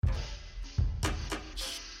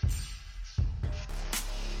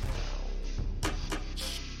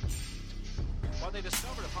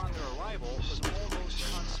arrival was almost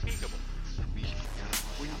unspeakable.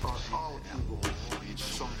 We are all evil in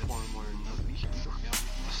some form or another.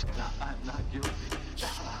 I'm not guilty.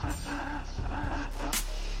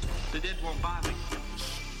 The dead won't bother you.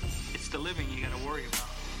 It's the living you gotta worry about.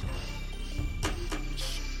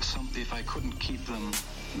 If I couldn't keep them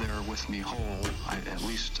there with me whole, at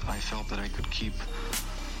least I felt that I could keep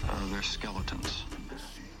their skeletons.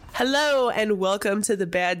 Hello and welcome to the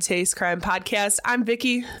Bad Taste Crime Podcast. I'm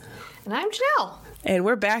Vicky. And I'm Janelle. And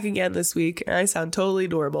we're back again this week, and I sound totally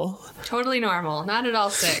normal. Totally normal. Not at all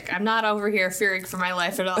sick. I'm not over here fearing for my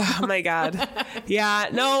life at all. Oh my God. Yeah,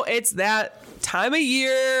 no, it's that time of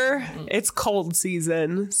year. It's cold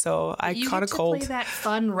season, so I caught a cold. You get to play that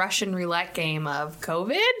fun Russian roulette game of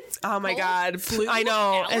COVID? Oh my God. Flu? I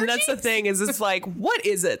know. Allergies? And that's the thing is it's like, what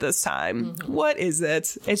is it this time? Mm-hmm. What is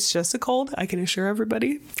it? It's just a cold. I can assure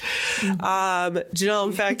everybody. Mm-hmm. Janelle,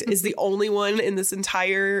 in fact, is the only one in this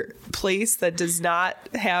entire place that does not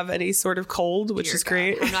have any sort of cold, which Dear is God.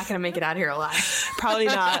 great. I'm not going to make it out here alive. Probably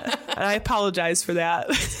not. And I apologize for that.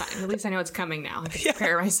 It's fine. At least I know it's coming now. I can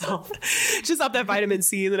prepare myself. Just up that vitamin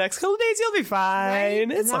C in the next couple of days. You'll be fine.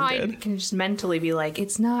 Right? It's now all I good. can just mentally be like,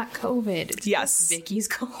 it's not COVID. It's yes. Vicky's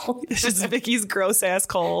cold. It's just Vicky's gross ass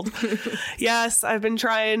cold. Yes, I've been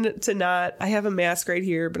trying to not. I have a mask right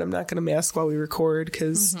here, but I'm not going to mask while we record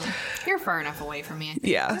because you're far enough away from me. I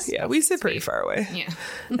think. Yeah, we sit pretty far away. Yeah.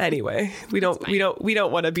 Anyway, we don't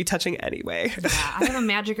want to be touching anyway. Yeah, I have a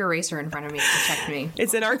magic eraser in front of me to protect me.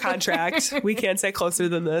 It's in our contract. We can't say closer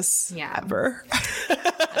than this. Yeah. Ever.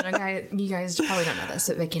 You guys probably don't know this,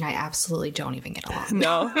 but Vicky and I absolutely don't even get along.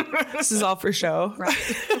 No, this is all for show. Right.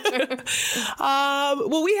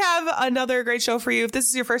 Well, we have another great show for you. If this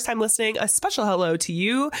is your first time listening, a special hello to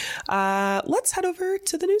you. Let's head over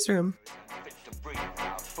to the newsroom. Fit to breathe,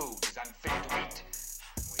 our food is unfit to eat.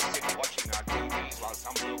 We sit watching our TVs while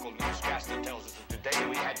some local newscaster tells us that today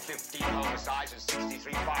we had 15 homicides and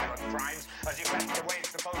 63 violent crimes, as if that's the way it's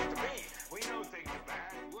supposed to be. We know things are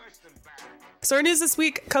bad, worse than bad. So our news this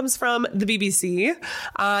week comes from the BBC.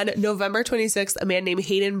 On November 26th, a man named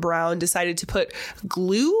Hayden Brown decided to put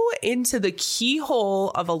glue into the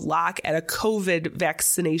keyhole of a lock at a COVID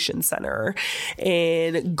vaccination center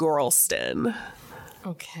in Gorleston.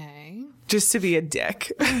 Okay. Just to be a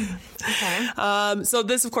dick. Okay. So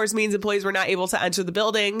this, of course, means employees were not able to enter the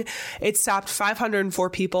building. It stopped 504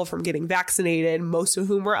 people from getting vaccinated, most of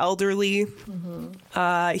whom were elderly.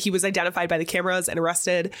 Mm-hmm. He was identified by the cameras and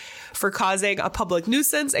arrested for causing a public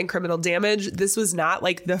nuisance and criminal damage. This was not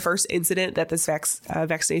like the first incident that this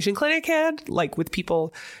vaccination clinic had, like with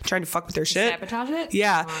people trying to fuck with their shit. Sabotage it?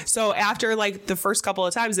 Yeah. Oh, so after like the first couple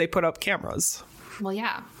of times, they put up cameras. Well,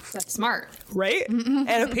 yeah, that's smart. Right? And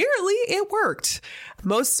apparently it worked.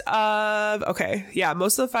 Most of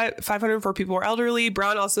the 504 people were elderly.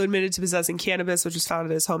 Brown also admitted to possessing cannabis, which was found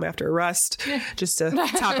at his home after arrest, just to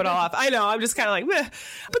top it all off. I know, I'm just kind of like, meh.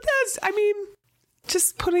 But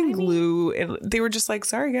just putting glue in. They were just like,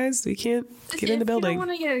 sorry, guys, we can't get in the building. If you don't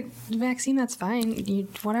want to get a vaccine, that's fine.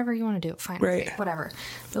 Whatever you want to do, fine. Right. Okay, whatever.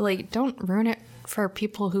 But, like, don't ruin it for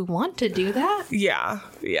people who want to do that. Yeah.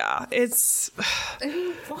 It's... I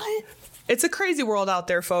mean, what? It's a crazy world out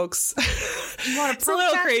there, folks. You want to It's a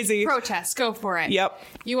little crazy. Protest, go for it. Yep.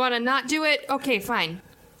 You want to not do it? Okay, fine.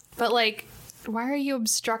 But, like, why are you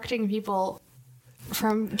obstructing people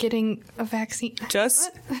from getting a vaccine?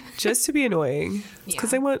 Just to be annoying. It's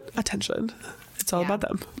because Yeah. they want attention. It's all about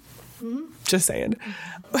them. Mm-hmm. Just saying.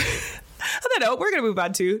 On that note, we're going to move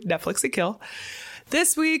on to Netflix and Kill.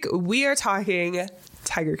 This week, we are talking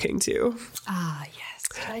Tiger King 2. Ah, yes.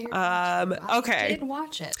 Okay. I did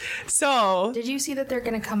watch it. So, Did you see that they're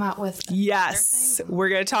going to come out with... yes, we're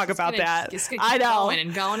going to talk about that. It's gonna I keep know. Going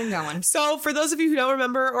and going and going. So for those of you who don't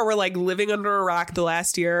remember or were like living under a rock the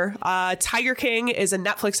last year, Tiger King is a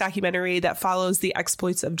Netflix documentary that follows the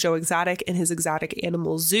exploits of Joe Exotic and his exotic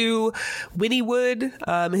animal zoo, Winnie Wood,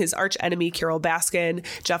 his arch enemy, Carol Baskin,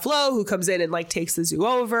 Jeff Lowe, who comes in and like takes the zoo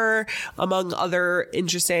over, among other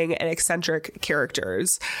interesting and eccentric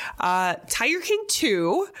characters. Tiger King 2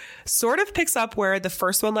 sort of picks up where the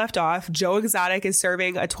first one left off. Joe Exotic is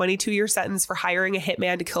serving a 22-year sentence for hiring a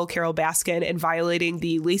hitman to kill Carol Baskin and violating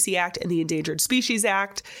the Lacey Act and the Endangered Species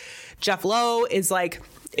Act. Jeff Lowe is like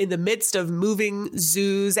in the midst of moving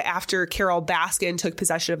zoos after Carol Baskin took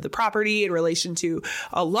possession of the property in relation to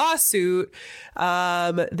a lawsuit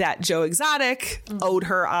that Joe Exotic owed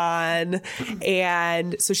her on.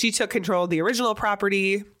 And so she took control of the original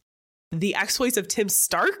property. The exploits of Tim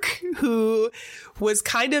Stark, who was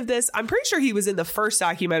kind of this, I'm pretty sure he was in the first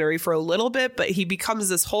documentary for a little bit, but he becomes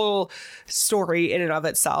this whole story in and of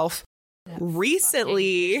itself.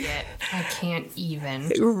 Recently, I can't even.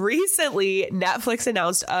 Recently, Netflix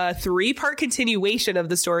announced a 3-part continuation of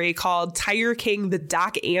the story called Tiger King, the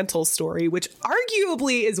Doc Antle story, which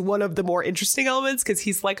arguably is one of the more interesting elements because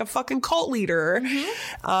he's like a fucking cult leader.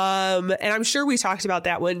 And I'm sure we talked about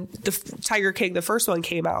that when the Tiger King, the first one,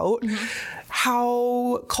 came out.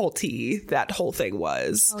 How culty that whole thing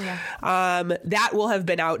was. That will have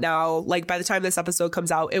been out now. Like by the time this episode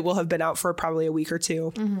comes out, it will have been out for probably a week or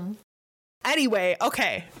two. Anyway,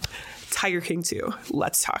 okay. Tiger King 2.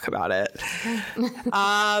 Let's talk about it.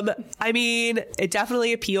 I mean, it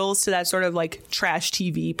definitely appeals to that sort of like trash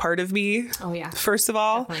TV part of me. Oh, yeah. First of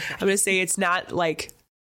all, I'm going to say it's not like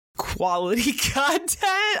quality content,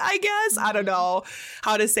 I guess. I don't know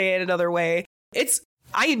how to say it another way.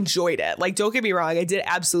 I enjoyed it. Like, don't get me wrong. I did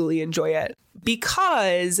absolutely enjoy it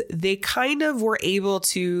because they kind of were able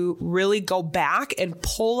to really go back and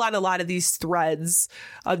pull on a lot of these threads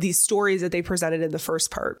of these stories that they presented in the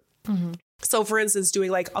first part. So, for instance,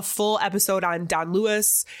 doing like a full episode on Don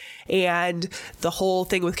Lewis and the whole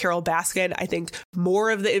thing with Carol Baskin, I think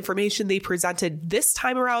more of the information they presented this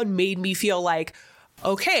time around made me feel like,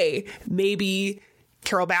 okay, maybe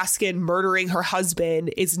Carol Baskin murdering her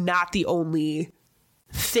husband is not the only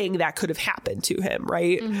thing that could have happened to him,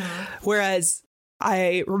 right? Whereas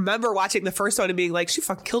I remember watching the first one and being like, she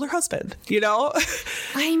fucking killed her husband, you know?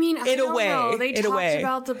 I mean, I don't know. They in a talked way.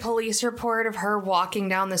 about the police report of her walking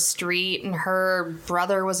down the street and her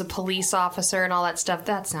brother was a police officer and all that stuff.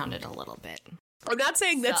 That sounded a little bit. I'm not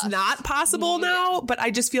saying that's not possible now, but I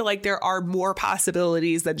just feel like there are more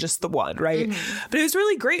possibilities than just the one, right? But it was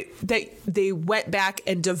really great that they went back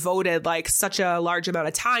and devoted like such a large amount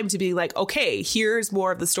of time to being like, okay, here's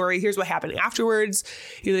more of the story. Here's what happened afterwards.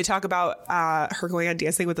 You know, they talk about her going on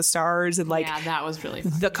Dancing with the Stars and like that was really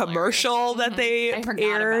the commercial that they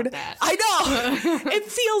aired. About that. I know. It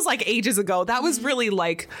feels like ages ago. That was really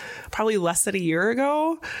like probably less than a year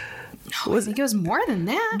ago. I think it was more than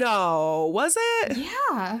that. No, was it?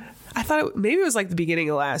 Yeah. I thought maybe it was like the beginning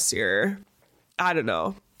of last year. I don't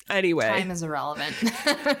know. Anyway. Time is irrelevant.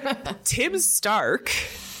 Tim Stark,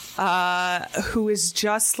 who is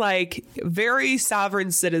just like very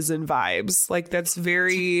sovereign citizen vibes. Like that's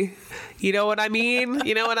very, you know what I mean?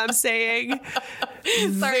 You know what I'm saying?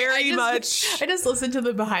 Very much. I just listened to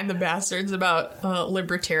the Behind the Bastards about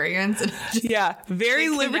libertarians. And very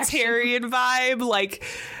libertarian vibe. Like,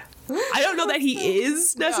 I don't know that he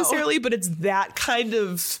is necessarily, but it's that kind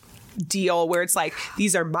of deal where it's like,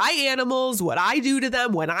 these are my animals. What I do to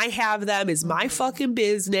them when I have them is my fucking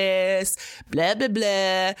business. Blah, blah,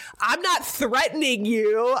 blah. I'm not threatening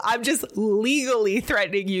you. I'm just legally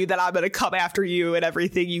threatening you that I'm going to come after you and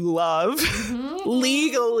everything you love.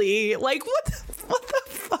 Legally. Like, what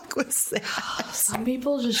the fuck was that? Some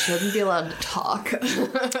people just shouldn't be allowed to talk.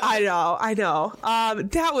 I know.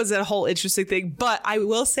 That was a whole interesting thing. But I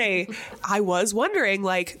will say, I was wondering,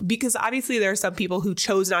 like, because obviously there are some people who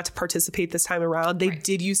chose not to participate this time around. They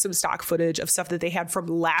did use some stock footage of stuff that they had from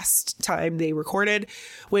last time they recorded,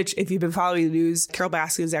 which if you've been following the news, Carol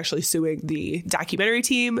Baskin is actually suing the documentary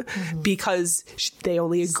team because they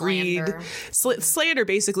only agreed slander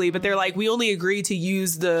basically, but they're like, we only agreed to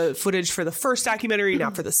use the footage for the first documentary,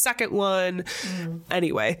 not for the second one.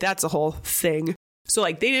 Anyway, that's a whole thing. So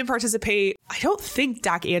like they didn't participate. I don't think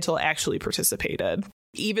Doc Antle actually participated,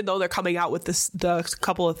 even though they're coming out with the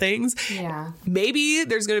couple of things. Yeah. Maybe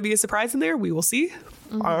there's going to be a surprise in there. We will see.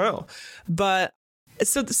 I don't know. But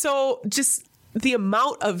so just the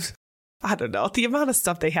amount of, I don't know, the amount of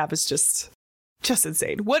stuff they have is just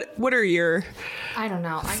insane. What are your I don't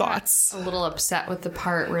know. thoughts? I got a little upset with the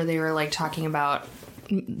part where they were like talking about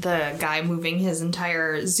the guy moving his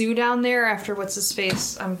entire zoo down there after what's his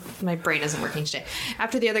face? My brain isn't working today.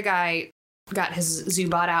 After the other guy got his zoo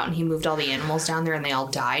bought out and he moved all the animals down there and they all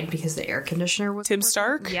died because the air conditioner was Tim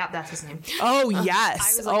Stark? Yeah, that's his name. Oh, yes.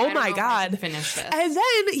 I was like, oh my God. Finish this. And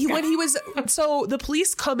then when he was, so the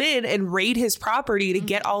police come in and raid his property to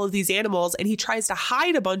get all of these animals and he tries to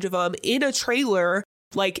hide a bunch of them in a trailer,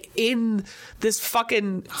 like in this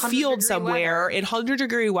fucking field somewhere in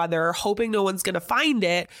 100-degree weather, hoping no one's going to find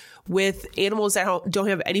it, with animals that don't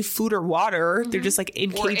have any food or water. They're just like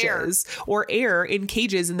in cages or air in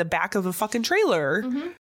cages in the back of a fucking trailer.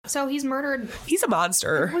 So he's murdered. He's a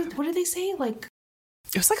monster. What did they say? Like,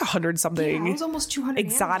 it was like 100 something. Yeah, it was almost 200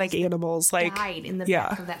 exotic animals like died in the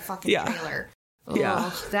back of that fucking trailer.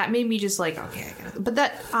 Yeah. That made me just like, okay, I get it. But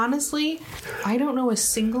that, honestly, I don't know a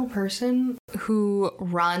single person who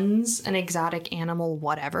runs an exotic animal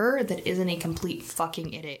whatever that isn't a complete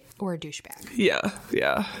fucking idiot or a douchebag.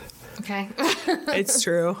 Yeah. Okay? It's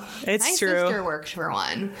true. It's My true. sister worked for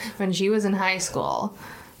one when she was in high school.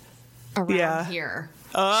 around here.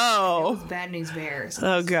 Oh. It was Bad News Bears.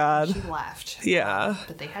 Oh, God. She left. Yeah.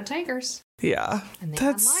 But they had tigers. Yeah. And they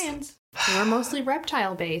had lions. They were mostly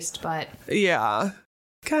reptile based, but yeah.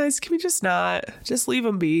 Guys, can we just not? Just leave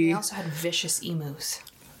them be. they also had vicious emus.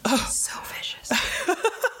 So vicious.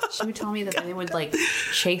 She would tell me that they would like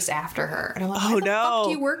chase after her. And I'm like, why the fuck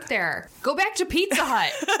do you work there? Go back to Pizza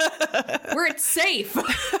Hut where it's safe.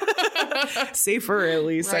 Safer, at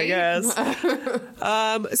least, Right? I guess.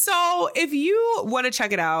 So if you want to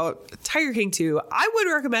check it out, Tiger King 2, I would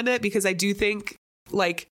recommend it because I do think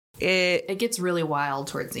like it gets really wild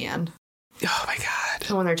towards the end. Oh my God.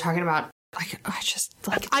 And when they're talking about I just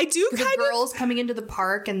like I do the kind of girls coming into the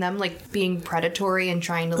park and them like being predatory and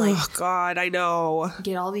trying to like oh God, I know.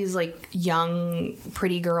 get all these like young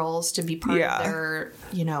pretty girls to be part of their,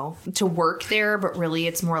 you know, to work there, but really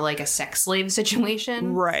it's more like a sex slave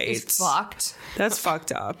situation. Right. It's fucked. That's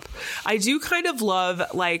fucked up. I do kind of love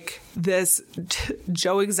like this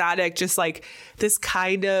Joe Exotic, just like this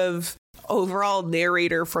kind of overall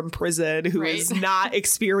narrator from prison who is not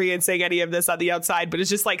experiencing any of this on the outside, but is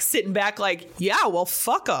just like sitting back like, yeah, well,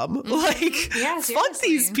 fuck them. Like, fuck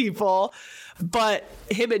these people. But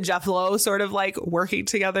him and Jeff Lowe sort of like working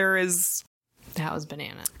together is... That was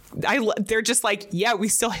bananas. They're just like, yeah, we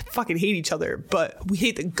still fucking hate each other, but we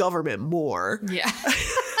hate the government more. Yeah.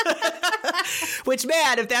 Which,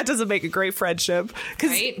 man, if that doesn't make a great friendship.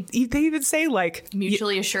 Because they even say, like...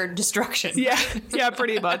 mutually assured destruction. Yeah,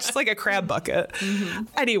 pretty much. It's like a crab bucket.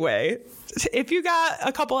 Anyway, if you got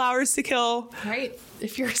a couple hours to kill... Right.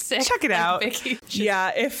 If you're sick, check it out. Vicky,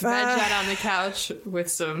 yeah, if... veg out on the couch with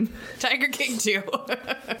some Tiger King 2.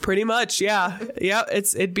 Pretty much, yeah. Yeah,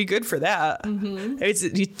 it'd be good for that.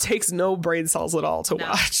 It takes no brain cells at all to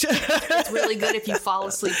watch. It's really good if you fall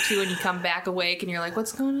asleep, too, and you come back awake, and you're like,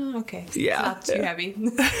 what's going on? Okay. Yeah. Not too heavy.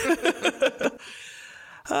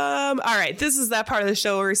 All right, this is that part of the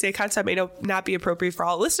show where we say content may not be appropriate for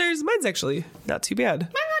all listeners. Mine's actually not too bad. Mine's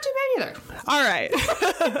not too bad either. All right.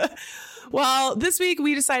 Well, this week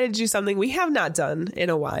we decided to do something we have not done in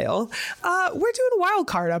a while. We're doing a wild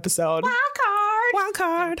card episode. Wild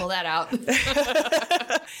card. Pull that out.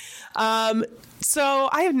 So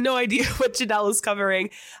I have no idea what Janelle is covering.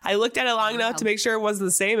 I looked at it long enough to make sure it wasn't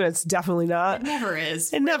the same, and it's definitely not. It never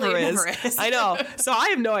is. It never really is. Never is. I know. So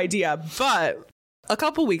I have no idea. But a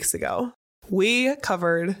couple weeks ago, we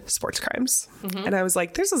covered sports crimes. And I was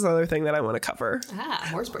like, there's this other thing that I want to cover.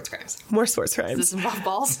 More sports crimes. More sports crimes. Does this involve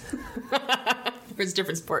balls? Or is it a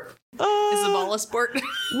different sport? Is the ball a sport?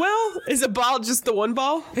 Well, is a ball just the one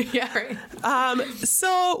ball? Yeah, right.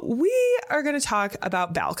 So we are going to talk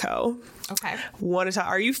about BALCO. Okay.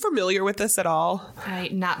 Are you familiar with this at all?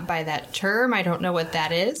 Not by that term. I don't know what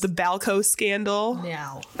that is. The BALCO scandal?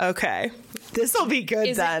 No. Okay. This will be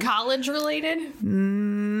good then. Is it college related?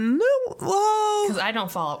 No. Well, because I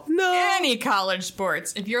don't follow any college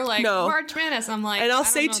sports. If you're like March Madness, I'm like, and I'll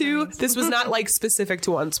say too, this was not like specific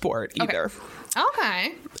to one sport either.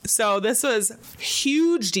 Okay. So this was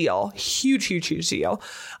huge deal, huge deal.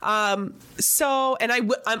 So, and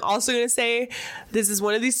I'm also going to say this is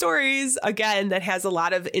one of these stories again that has a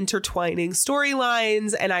lot of intertwining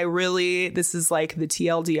storylines, and this is like the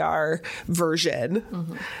TLDR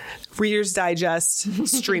version. Reader's Digest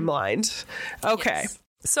streamlined. Okay. Yes.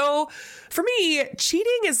 So for me,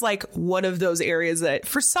 cheating is like one of those areas that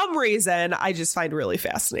for some reason I just find really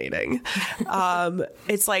fascinating.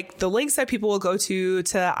 It's like the lengths that people will go to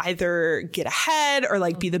either get ahead or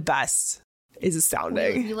like be the best is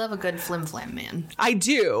astounding. You love a good flim-flam, man. I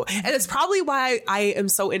do. And it's probably why I am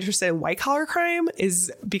so interested in white collar crime, is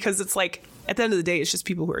because it's like at the end of the day, it's just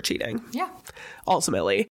people who are cheating. Yeah.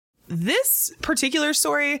 Ultimately. This particular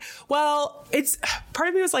story, well, it's part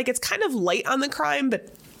of me was like, it's kind of light on the crime, but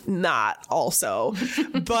not also.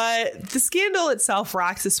 But the scandal itself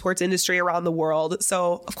rocks the sports industry around the world.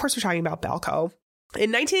 So, of course, we're talking about BALCO.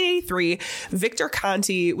 In 1983, Victor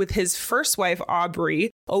Conti, with his first wife,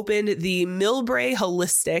 Aubrey, opened the Millbrae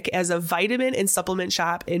Holistic as a vitamin and supplement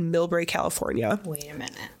shop in Millbrae, California. Wait a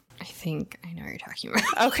minute. I think I know what you're talking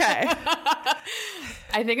about. Okay.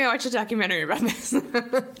 I think I watched a documentary about this.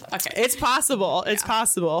 Okay. It's possible. It's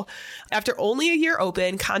possible. After only a year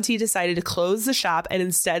open, Conti decided to close the shop and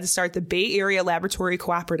instead start the Bay Area Laboratory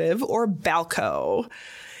Cooperative, or BALCO.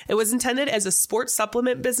 It was intended as a sports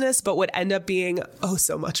supplement business, but would end up being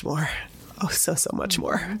so much more. So much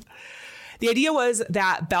more. The idea was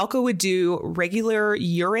that BALCO would do regular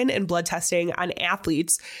urine and blood testing on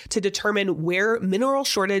athletes to determine where mineral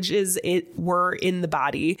shortages were in the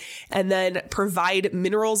body, and then provide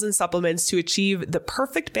minerals and supplements to achieve the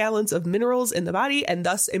perfect balance of minerals in the body and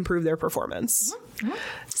thus improve their performance.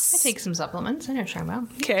 I take some supplements. I know what you're talking about.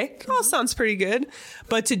 Okay, all sounds pretty good.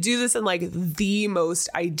 But to do this in like the most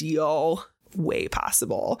ideal way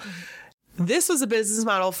possible. This was a business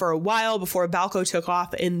model for a while before BALCO took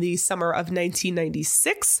off in the summer of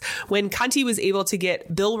 1996, when Conti was able to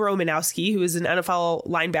get Bill Romanowski, who is an NFL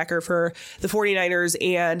linebacker for the 49ers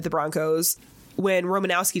and the Broncos. When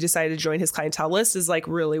Romanowski decided to join his clientele list is like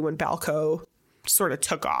really when BALCO sort of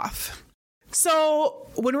took off. So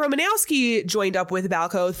when Romanowski joined up with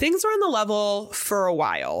BALCO, things were on the level for a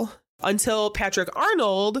while. Until Patrick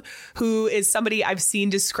Arnold, who is somebody I've seen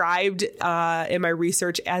described in my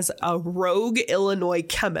research as a rogue Illinois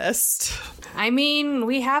chemist. I mean,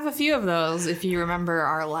 we have a few of those, if you remember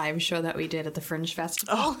our live show that we did at the Fringe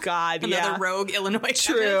Festival. Oh, God, yeah. Another rogue Illinois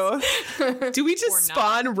True. chemist. Do we just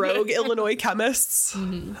spawn rogue Illinois chemists?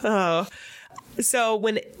 Mm-hmm. Oh. So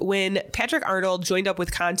when Patrick Arnold joined up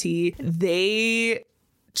with Conti, they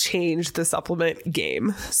changed the supplement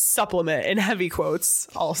game. Supplement in heavy quotes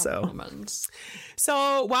also. Supplements.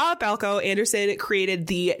 So while at BALCO, Anderson created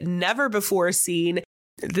the never before seen.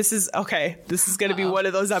 This is going to be one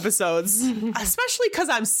of those episodes, especially because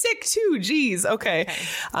I'm sick too. Jeez. Okay.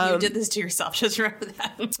 You did this to yourself. Just remember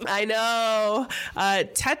that. I know.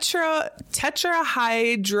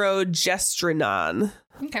 Tetrahydrogestranon.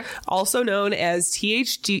 Okay. Also known as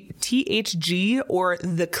THG or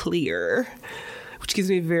the clear, which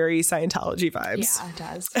gives me very Scientology vibes. Yeah, it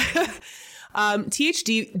does.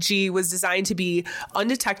 THG was designed to be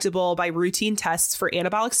undetectable by routine tests for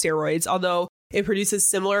anabolic steroids, although it produces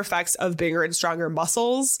similar effects of bigger and stronger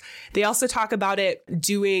muscles. They also talk about it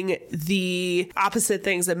doing the opposite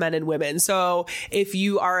things in men and women. So if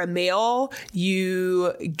you are a male,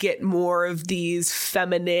 you get more of these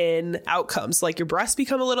feminine outcomes, like your breasts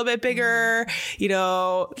become a little bit bigger,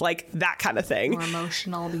 like that kind of thing.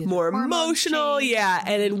 More emotional. Yeah.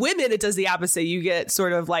 And in women, it does the opposite. You get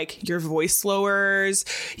sort of like your voice lowers,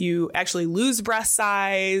 you actually lose breast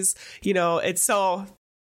size, it's so...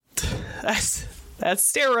 That's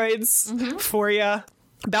steroids for you.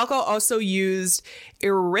 BALCO also used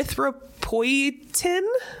erythropoietin,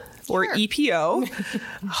 or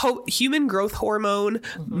EPO, human growth hormone,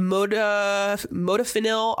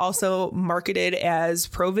 modafinil, also marketed as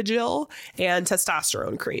Provigil, and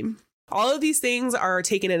testosterone cream. All of these things are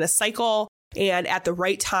taken in a cycle and at the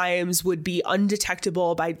right times would be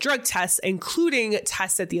undetectable by drug tests, including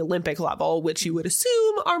tests at the Olympic level, which you would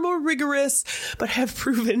assume are more rigorous, but have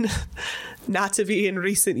proven not to be in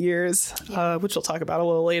recent years, which we'll talk about a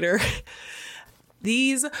little later.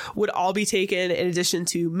 These would all be taken in addition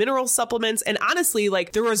to mineral supplements. And honestly,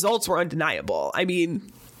 like the results were undeniable. I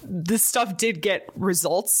mean, this stuff did get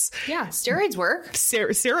results. Yeah, steroids work.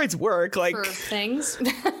 Steroids work. Like for things.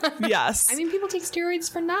 Yes. I mean, people take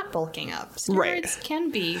steroids for not bulking up. Steroids can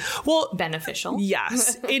be beneficial.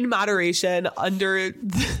 Yes, in moderation, under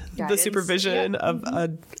the supervision of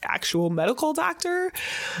an actual medical doctor.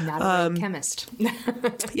 Not a chemist.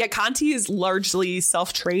 Yeah, Conti is largely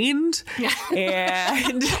self-trained.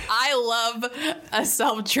 And I love a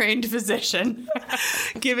self-trained physician.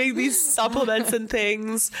 Giving these supplements and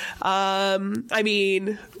things. I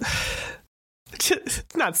mean,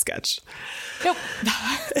 not sketch. Nope.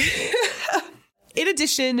 In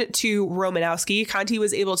addition to Romanowski, Conti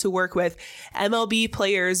was able to work with MLB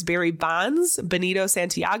players Barry Bonds, Benito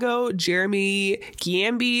Santiago, Jeremy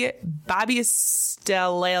Giambi, Bobby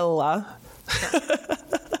Estrella.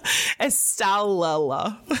 I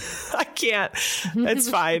can't. It's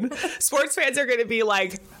fine. Sports fans are going to be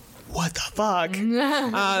like, what the fuck?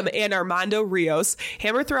 And Armando Rios,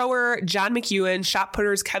 hammer thrower John McEwen, shot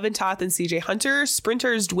putters Kevin Toth and CJ Hunter,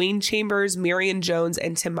 sprinters Dwayne Chambers, Marion Jones,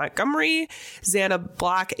 and Tim Montgomery, Xana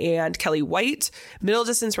Block and Kelly White, middle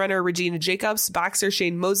distance runner Regina Jacobs, boxer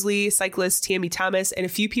Shane Mosley, cyclist Tammy Thomas, and a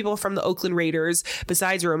few people from the Oakland Raiders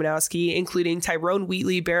besides Romanowski, including Tyrone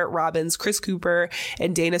Wheatley, Barrett Robbins, Chris Cooper,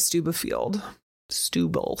 and Dana Stubblefield.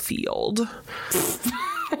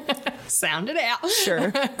 Sound it out.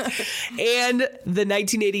 Sure. And the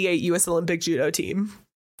 1988 U.S. Olympic judo team.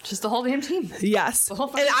 Just the whole damn team. Yes. And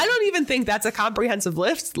I don't even think that's a comprehensive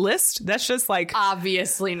list. That's just like...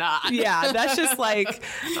 Obviously not. Yeah, that's just like...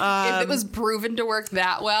 if it was proven to work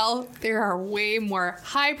that well, there are way more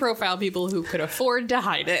high-profile people who could afford to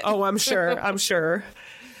hide it. Oh, I'm sure.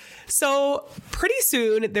 So pretty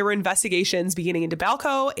soon, there were investigations beginning into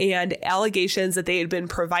BALCO and allegations that they had been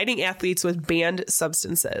providing athletes with banned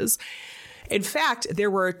substances. In fact,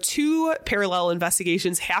 there were 2 parallel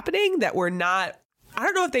investigations happening that were not, I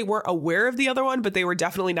don't know if they weren't aware of the other one, but they were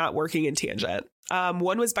definitely not working in tangent.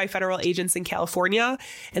 One was by federal agents in California,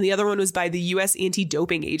 and the other one was by the U.S.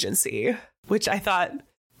 Anti-Doping Agency, which I thought,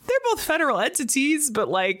 they're both federal entities, but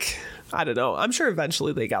like, I don't know. I'm sure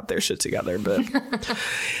eventually they got their shit together, but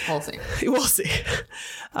We'll see. we'll see.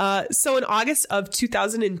 So in August of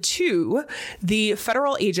 2002, the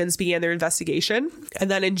federal agents began their investigation. And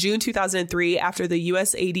then in June 2003, after the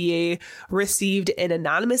USADA received an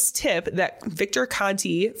anonymous tip that Victor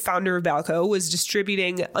Conti, founder of BALCO, was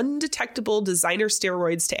distributing undetectable designer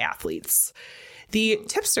steroids to athletes. The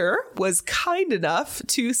tipster was kind enough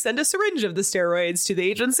to send a syringe of the steroids to the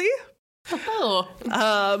agency.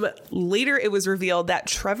 Oh. Later, it was revealed that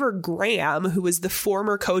Trevor Graham, who was the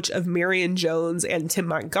former coach of Marion Jones and Tim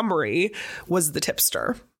Montgomery, was the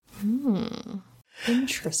tipster.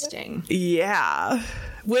 Interesting. Yeah.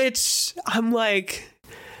 Which I'm like,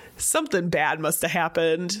 something bad must have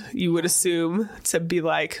happened, you would assume, to be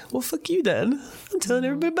like, well, fuck you then. I'm telling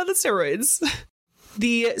everybody about the steroids.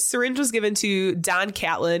 The syringe was given to Don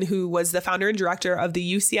Catlin, who was the founder and director of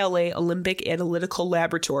the UCLA Olympic Analytical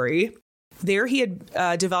Laboratory. There, he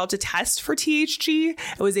had developed a test for THC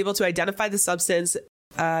and was able to identify the substance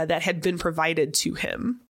that had been provided to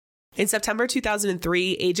him. In September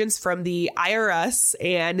 2003, agents from the IRS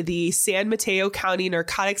and the San Mateo County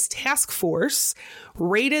Narcotics Task Force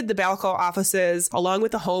raided the BALCO offices along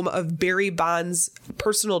with the home of Barry Bonds'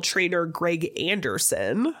 personal trainer, Greg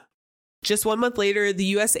Anderson. Just 1 month later,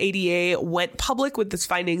 the USADA went public with its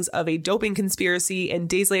findings of a doping conspiracy, and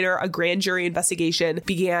days later, a grand jury investigation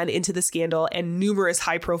began into the scandal, and numerous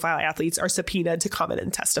high-profile athletes are subpoenaed to come in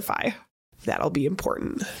and testify. That'll be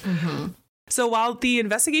important. Mm-hmm. So while the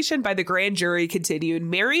investigation by the grand jury continued,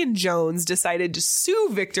 Marion Jones decided to sue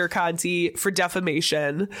Victor Conti for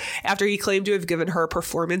defamation after he claimed to have given her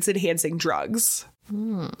performance-enhancing drugs.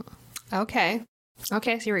 Okay.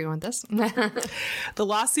 Okay, I see where you're going with this. The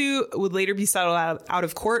lawsuit would later be settled out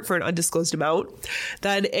of court for an undisclosed amount.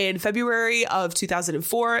 Then in February of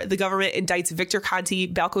 2004, the government indicts Victor Conti,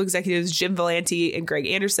 BALCO executives Jim Valenti and Greg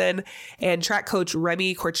Anderson, and track coach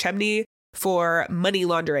Remy Korchemny for money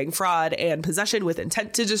laundering, fraud, and possession with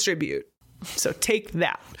intent to distribute. So take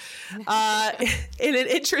that. In an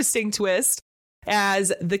interesting twist,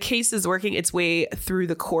 as the case is working its way through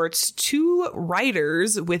the courts, 2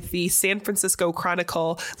 writers with the San Francisco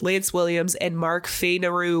Chronicle, Lance Williams and Mark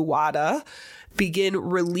Fainaru-Wada, begin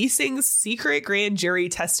releasing secret grand jury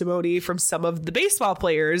testimony from some of the baseball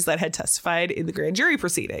players that had testified in the grand jury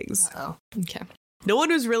proceedings. Oh, okay. No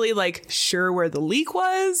one was really sure where the leak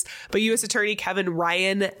was, but U.S. Attorney Kevin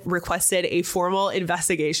Ryan requested a formal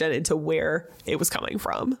investigation into where it was coming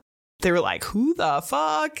from. They were like, who the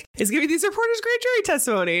fuck is giving these reporters grand jury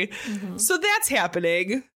testimony? Mm-hmm. So that's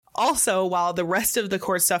happening. Also, while the rest of the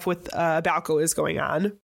court stuff with BALCO is going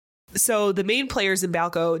on. So the main players in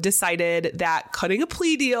BALCO decided that cutting a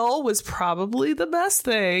plea deal was probably the best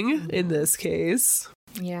thing in this case.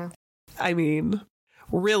 Yeah. I mean,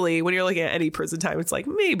 really, when you're looking at any prison time, it's like,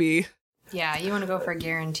 maybe. Yeah, you want to go for a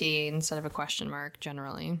guarantee instead of a question mark,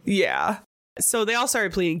 generally. Yeah. So they all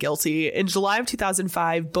started pleading guilty. In July of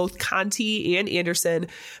 2005, both Conti and Anderson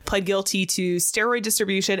pled guilty to steroid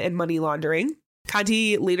distribution and money laundering.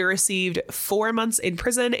 Conti later received 4 months in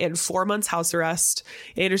prison and 4 months house arrest.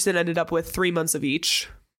 Anderson ended up with 3 months of each.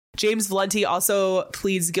 James Valenti also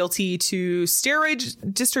pleads guilty to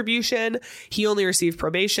steroid distribution. He only received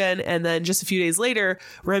probation. And then just a few days later,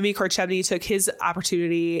 Remy Korchemny took his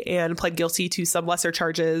opportunity and pled guilty to some lesser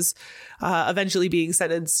charges, eventually being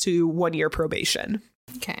sentenced to 1 year probation.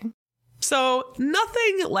 Okay. So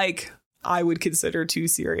nothing I would consider too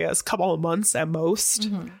serious. Couple of months at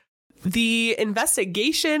most. Mm-hmm. The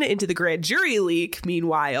investigation into the grand jury leak,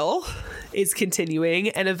 meanwhile, is continuing,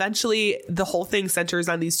 and eventually the whole thing centers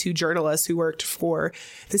on these 2 journalists who worked for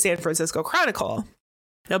the San Francisco Chronicle.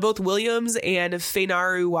 Now, both Williams and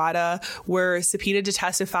Fainaru-Wada were subpoenaed to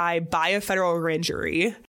testify by a federal grand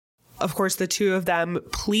jury. Of course, the 2 of them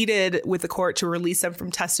pleaded with the court to release them from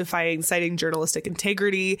testifying, citing journalistic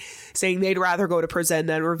integrity, saying they'd rather go to prison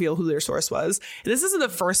than reveal who their source was. And this isn't the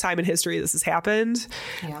first time in history this has happened.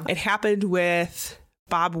 Yeah. It happened with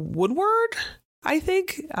Bob Woodward, I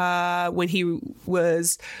think, when he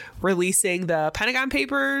was releasing the Pentagon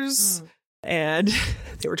Papers. And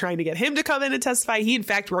they were trying to get him to come in and testify. He, in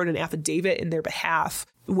fact, wrote an affidavit in their behalf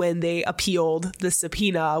when they appealed the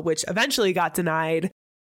subpoena, which eventually got denied.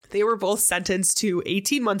 They were both sentenced to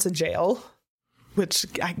 18 months in jail, which,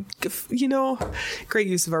 great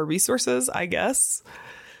use of our resources, I guess.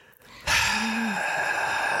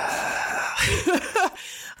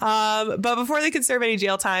 But before they could serve any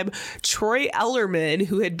jail time, Troy Ellerman,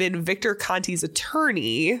 who had been Victor Conti's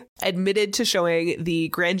attorney, admitted to showing the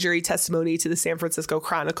grand jury testimony to the San Francisco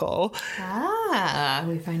Chronicle.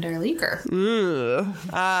 We find our leaker.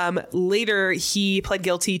 Later, he pled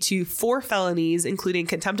guilty to 4 felonies, including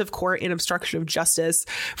contempt of court and obstruction of justice.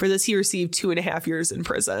 For this, he received 2.5 years in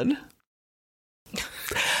prison.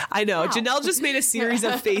 I know. Wow. Janelle just made a series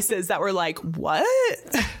of faces that were like, what?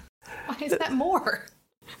 Why is that more?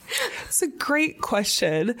 It's a great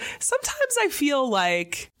question. Sometimes I feel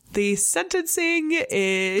like the sentencing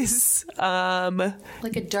is like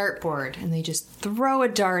a dartboard, and they just throw a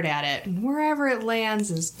dart at it, and wherever it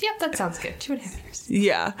lands is, yep, that sounds good. 2.5 years.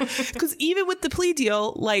 Yeah. Because even with the plea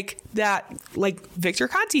deal, like Victor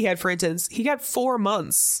Conti had, for instance, he got 4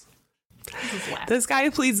 months. This guy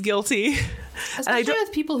pleads guilty. Especially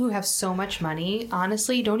with people who have so much money,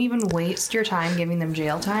 honestly, don't even waste your time giving them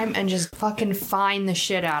jail time and just fucking fine the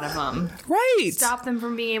shit out of them. Right. Stop them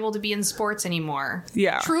from being able to be in sports anymore.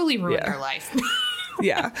 Yeah. Truly ruin their life.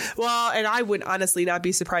 Yeah. Well, and I would honestly not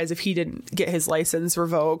be surprised if he didn't get his license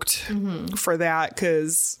revoked for that,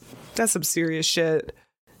 because that's some serious shit.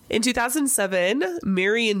 In 2007,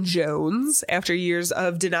 Marion Jones, after years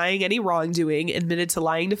of denying any wrongdoing, admitted to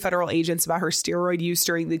lying to federal agents about her steroid use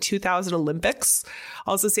during the 2000 Olympics,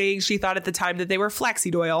 also saying she thought at the time that they were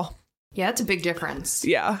flaxseed oil. Yeah, that's a big difference.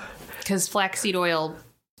 Yeah. Because flaxseed oil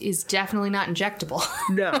is definitely not injectable.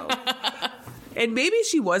 No. And maybe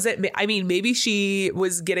she wasn't. I mean, maybe she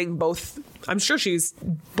was getting both. I'm sure she's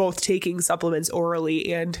both taking supplements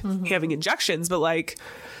orally and having injections, but like,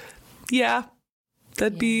 yeah.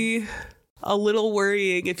 That'd be a little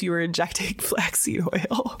worrying if you were injecting flaxseed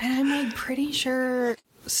oil. And I'm like pretty sure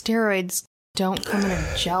steroids don't come in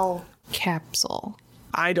a gel capsule.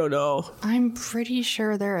 I don't know. I'm pretty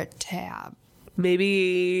sure they're a tab.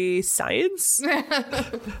 Maybe science?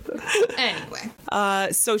 Anyway.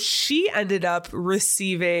 So she ended up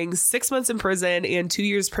receiving 6 months in prison and 2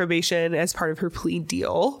 years probation as part of her plea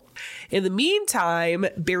deal. In the meantime,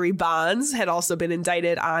 Barry Bonds had also been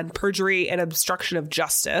indicted on perjury and obstruction of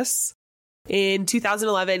justice. In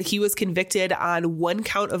 2011, he was convicted on 1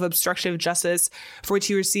 count of obstruction of justice, for which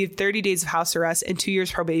he received 30 days of house arrest and 2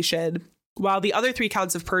 years probation, while the other 3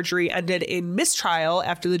 counts of perjury ended in mistrial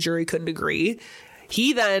after the jury couldn't agree.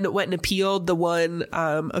 He then went and appealed the one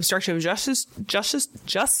obstruction of justice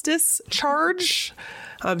charge.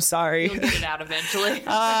 I'm sorry. You'll get it out eventually.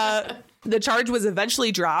 The charge was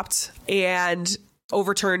eventually dropped and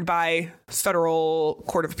overturned by federal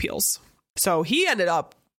court of appeals. So he ended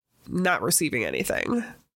up not receiving anything.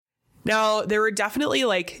 Now, there were definitely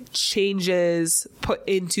like changes put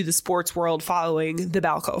into the sports world following the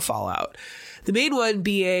BALCO fallout. The main one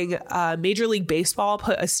being Major League Baseball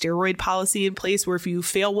put a steroid policy in place where if you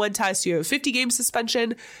fail 1 test, you have a 50-game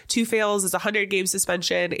suspension, 2 fails is a 100-game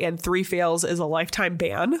suspension, and 3 fails is a lifetime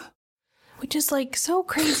ban. Which is like so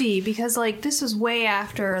crazy because like this was way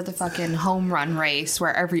after the fucking home run race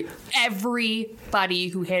where everybody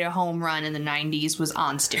who hit a home run in the 90s was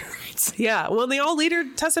on steroids. Yeah. Well, they all later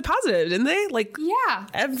tested positive, didn't they? Like, yeah,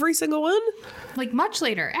 every single one. Like much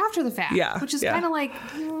later after the fact. Yeah. Which is kind of like,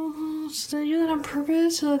 so they do that on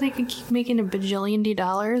purpose so that they can keep making $1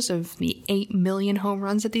 bajillion of the 8 million home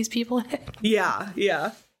runs that these people hit. Yeah.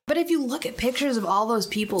 Yeah. But if you look at pictures of all those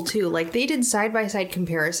people, too, like they did side-by-side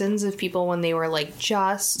comparisons of people when they were like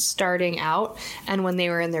just starting out and when they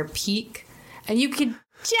were in their peak. And you could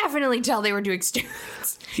definitely tell they were doing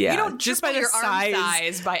steroids. Yeah, you don't just by their arm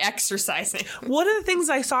size by exercising. One of the things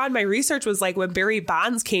I saw in my research was like when Barry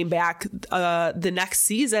Bonds came back the next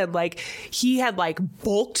season, like he had like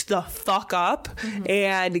bulked the fuck up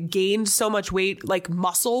and gained so much weight, like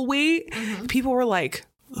muscle weight. People were like,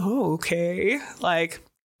 oh, okay. Like,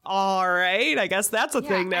 all right, I guess that's a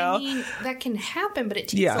thing now. I mean, that can happen, but it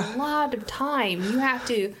takes a lot of time. You have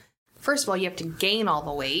to, first of all, you have to gain all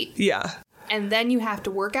the weight. Yeah. And then you have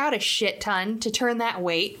to work out a shit ton to turn that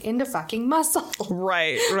weight into fucking muscle.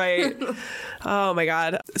 Right. Oh, my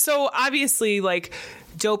God. So obviously, like,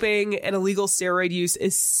 doping and illegal steroid use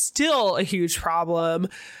is still a huge problem.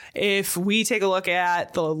 If we take a look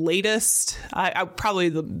at the latest, probably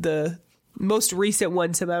the most recent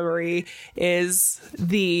one to memory is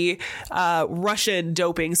the Russian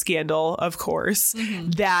doping scandal, of course,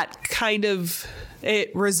 that kind of,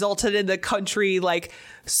 it resulted in the country like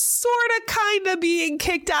sort of kind of being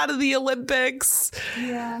kicked out of the Olympics.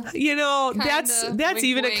 Yeah. You know, that's wink,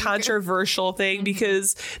 even wink. A controversial thing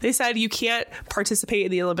because they said you can't participate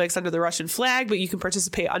in the Olympics under the Russian flag, but you can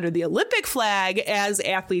participate under the Olympic flag as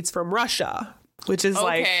athletes from Russia. Which is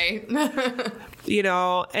like, you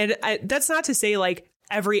know, and that's not to say like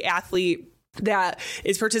every athlete that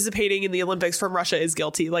is participating in the Olympics from Russia is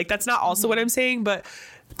guilty. Like, that's not also what I'm saying, but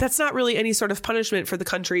that's not really any sort of punishment for the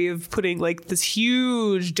country of putting like this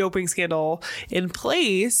huge doping scandal in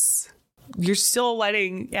place. You're still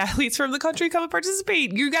letting athletes from the country come and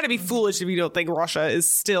participate. You got to be foolish if you don't think Russia is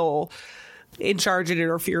still in charge and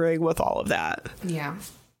interfering with all of that. Yeah.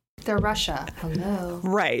 They're Russia. Hello.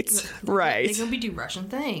 Right. They're going to do Russian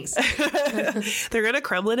things. They're going to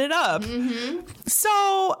Kremlin it up.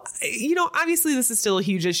 So, obviously this is still a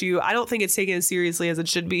huge issue. I don't think it's taken as seriously as it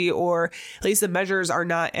should be, or at least the measures are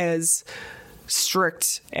not as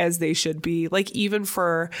strict as they should be. Like, even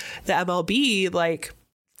for the MLB, like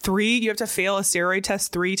you have to fail a steroid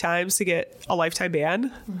test 3 times to get a lifetime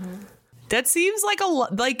ban. That seems like a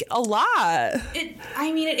lot. It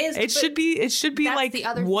is. It should be like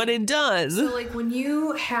one and done. So, like, when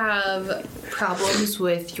you have problems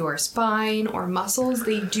with your spine or muscles,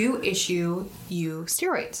 they do issue you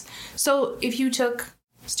steroids. So, if you took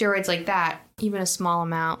steroids like that, even a small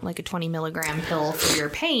amount, like a 20 milligram pill for your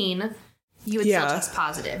pain, you would still test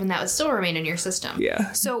positive, and that would still remain in your system.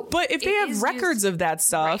 Yeah. So, but if they have records of that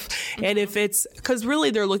stuff, and if it's because really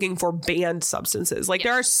they're looking for banned substances, like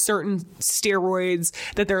there are certain steroids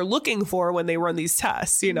that they're looking for when they run these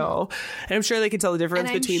tests, and I'm sure they can tell the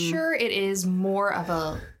difference between. I'm sure it is more of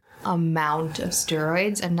a amount of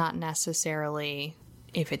steroids and not necessarily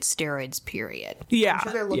if it's steroids, period. Yeah. I'm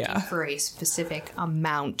sure they're looking for a specific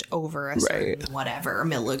amount over a certain whatever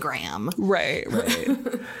milligram. Right.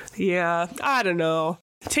 Yeah. I don't know.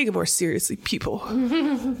 Take it more seriously, people.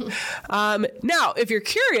 Now, if you're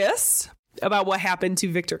curious about what happened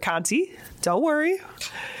to Victor Conti, don't worry.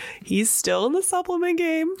 He's still in the supplement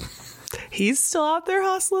game. He's still out there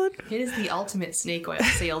hustling. It is the ultimate snake oil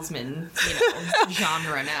salesman,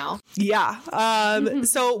 genre now. Yeah.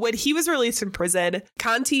 So when he was released from prison,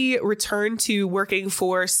 Conti returned to working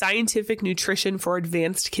for Scientific Nutrition for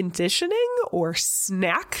Advanced Conditioning, or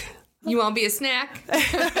SNAC. You want to be a snack? You're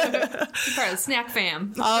part of the snack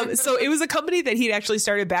fam. So it was a company that he'd actually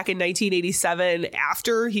started back in 1987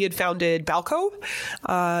 after he had founded BALCO.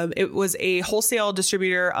 It was a wholesale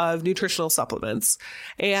distributor of nutritional supplements.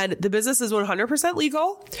 And the business is 100%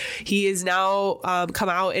 legal. He is now come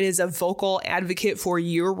out and is a vocal advocate for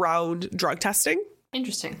year-round drug testing.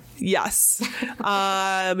 Interesting. Yes.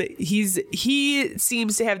 He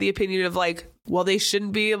seems to have the opinion of like, well, they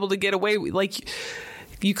shouldn't be able to get away with, like,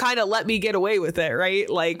 you kind of let me get away with it, right?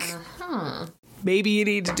 Like, maybe you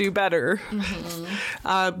need to do better.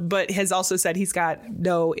 But has also said he's got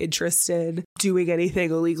no interest in doing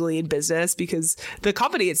anything illegally in business because the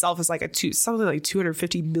company itself is like something like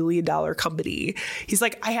 $250 million company. He's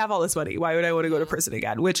like, I have all this money. Why would I want to go to prison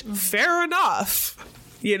again? Which, fair enough,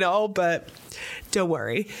 but don't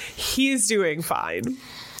worry. He's doing fine.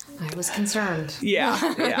 I was concerned. Yeah.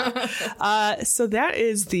 So that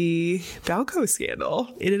is the BALCO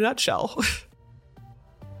scandal in a nutshell.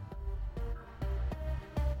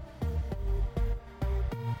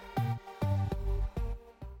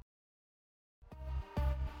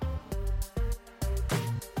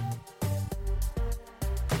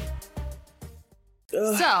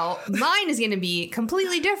 So mine is going to be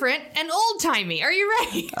completely different and old-timey. Are you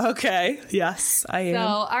ready? Okay. Yes, I am.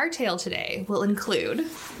 So our tale today will include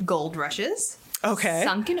gold rushes. Okay.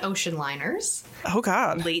 Sunken ocean liners. Oh,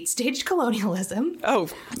 God. Late-stage colonialism. Oh,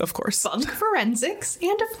 of course. Bunk forensics.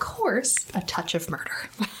 And, of course, a touch of murder.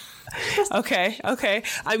 Okay.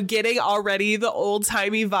 I'm getting already the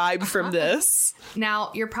old-timey vibe from this.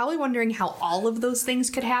 Now, you're probably wondering how all of those things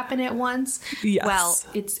could happen at once. Yes. Well,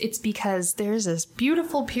 it's because there's this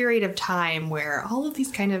beautiful period of time where all of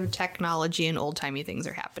these kind of technology and old-timey things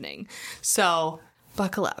are happening. So,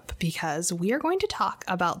 buckle up, because we are going to talk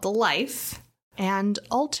about the life and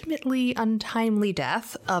ultimately untimely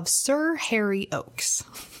death of Sir Harry Oakes.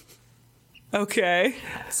 Okay.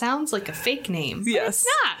 Sounds like a fake name. But Yes.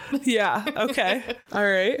 it's not. Yeah. Okay. All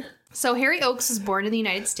right. So Harry Oakes was born in the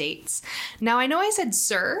United States. Now, I know I said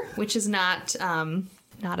Sir, which is not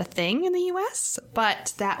a thing in the U.S.,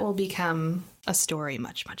 but that will become a story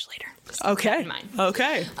much, much later. So keep that in mind.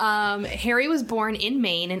 Okay. Harry was born in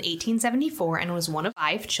Maine in 1874 and was one of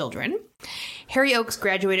 5 children. Harry Oakes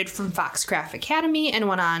graduated from Foxcroft Academy and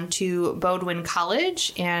went on to Bowdoin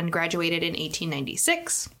College and graduated in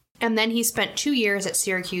 1896. And then he spent 2 years at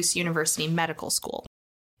Syracuse University Medical School.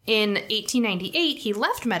 In 1898, he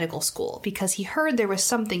left medical school because he heard there was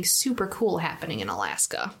something super cool happening in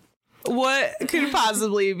Alaska. What could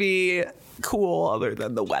possibly be cool other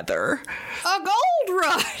than the weather? A gold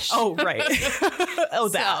rush! Oh, right.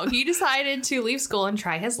 So he decided to leave school and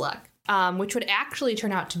try his luck, which would actually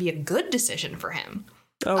turn out to be a good decision for him.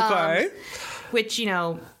 Okay. Which,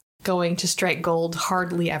 going to strike gold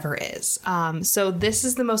hardly ever is. So this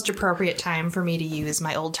is the most appropriate time for me to use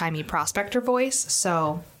my old-timey prospector voice.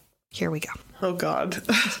 So here we go. Oh, God.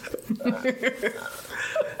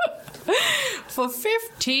 For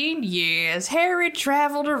 15 years, Harry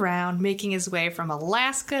traveled around, making his way from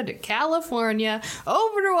Alaska to California,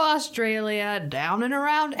 over to Australia, down and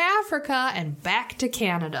around Africa, and back to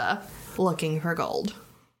Canada, looking for gold.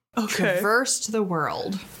 Okay. Traversed the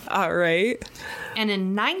world. All right. And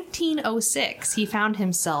in 1906, he found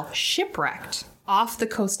himself shipwrecked off the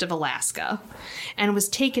coast of Alaska and was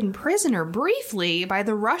taken prisoner briefly by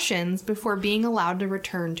the Russians before being allowed to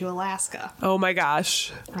return to Alaska. Oh, my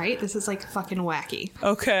gosh. Right? This is like fucking wacky.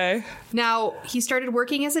 Okay. Now, he started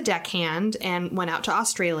working as a deckhand and went out to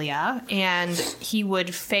Australia, and he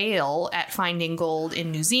would fail at finding gold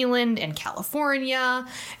in New Zealand and California.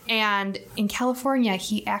 And in California,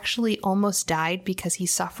 he actually almost died because he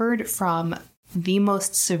suffered from the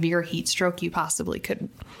most severe heat stroke you possibly could.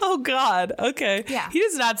 Oh, God. Okay. Yeah. He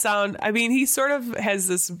does not sound, I mean, he sort of has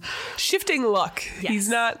this shifting luck. Yes. He's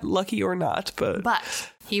not lucky or not, but. But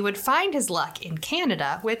he would find his luck in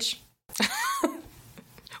Canada, which...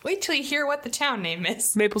 Wait till you hear what the town name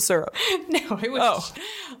is. Maple syrup. No, I wish.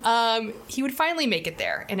 Oh. He would finally make it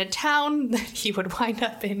there in a town that he would wind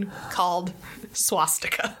up in called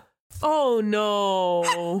Swastika. Oh,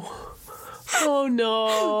 no. Oh,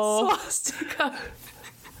 no. Swastika,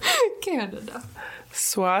 Canada.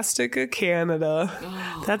 Swastika, Canada.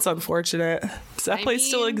 Oh. That's unfortunate. Does that place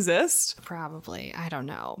still exist? Probably. I don't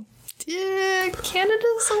know.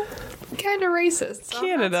 Canada's kind of racist. So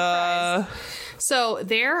Canada. So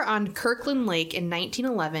there on Kirkland Lake in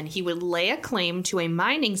 1911, he would lay a claim to a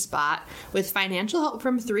mining spot with financial help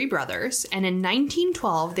from three brothers. And in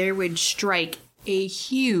 1912, they would strike a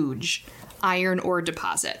huge iron ore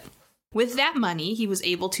deposit. With that money, he was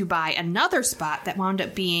able to buy another spot that wound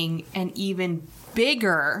up being an even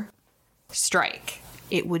bigger strike.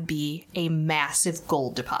 It would be a massive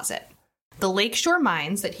gold deposit. The Lakeshore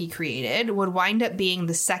Mines that he created would wind up being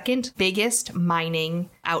the second biggest mining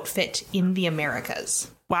outfit in the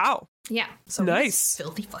Americas. Wow. Yeah. So nice. He's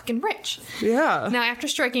filthy fucking rich. Yeah. Now, after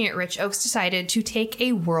striking it rich, Oakes decided to take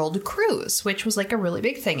a world cruise, which was like a really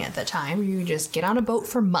big thing at the time. You could just get on a boat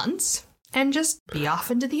for months and just be off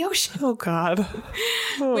into the ocean. Oh, God.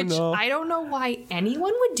 Oh, Which no. I don't know why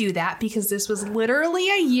anyone would do that, because this was literally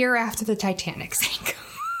a year after the Titanic sank.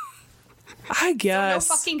 I guess.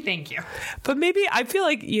 So no fucking thank you. But maybe I feel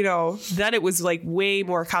like, you know, then it was like way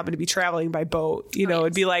more common to be traveling by boat. You know,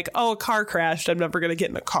 it'd be like, oh, a car crashed. I'm never going to get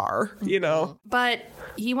in a car, you know. But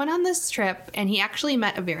he went on this trip and he actually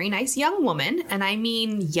met a very nice young woman. And I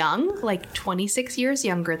mean young, like 26 years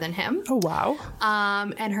younger than him. Oh, wow.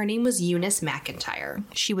 And her name was Eunice McIntyre.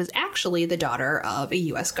 She was actually the daughter of a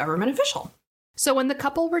U.S. government official. So when the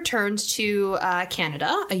couple returned to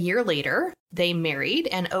Canada a year later, they married,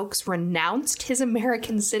 and Oakes renounced his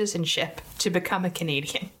American citizenship to become a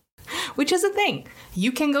Canadian, which is a thing.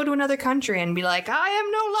 You can go to another country and be like, I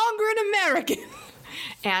am no longer an American.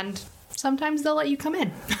 And sometimes they'll let you come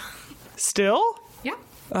in. Still? Yeah.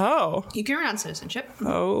 Oh. You can renounce citizenship.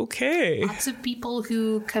 Okay. Lots of people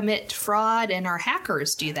who commit fraud and are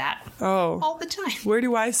hackers do that all the time. Where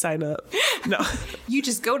do I sign up? No. You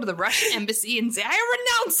just go to the Russian embassy and say, I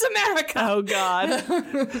renounce America. Oh, God.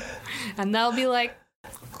 And they'll be like,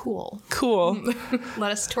 cool.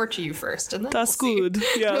 Let us torture you first. And then That's we'll good.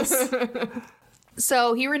 Yes.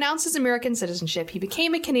 So he renounced his American citizenship. He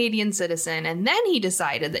became a Canadian citizen. And then he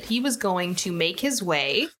decided that he was going to make his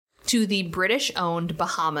way to the British-owned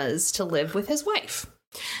Bahamas to live with his wife.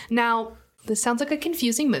 Now, this sounds like a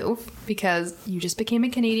confusing move because you just became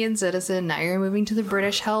a Canadian citizen. Now you're moving to the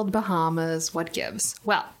British-held Bahamas. What gives?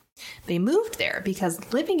 Well, they moved there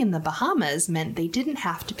because living in the Bahamas meant they didn't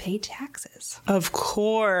have to pay taxes. Of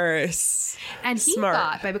course. And he Smart.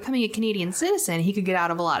 thought by becoming a Canadian citizen, he could get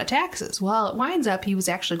out of a lot of taxes. Well, it winds up he was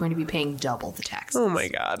actually going to be paying double the taxes. Oh, my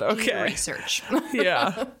God. Do your Okay. research.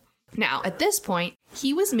 Yeah. Now, at this point,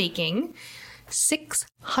 he was making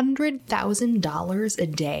 $600,000 a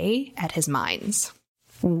day at his mines.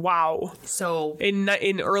 Wow. So In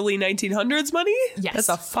early 1900s money? Yes. That's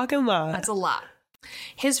a fucking lot. that's a lot.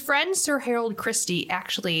 His friend, Sir Harold Christie,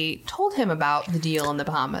 actually told him about the deal in the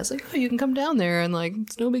Bahamas. Like, oh, you can come down there and, like,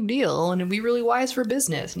 it's no big deal. And it'd be really wise for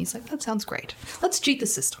business. And he's like, that sounds great. Let's cheat the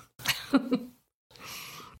system.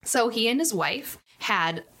 So he and his wife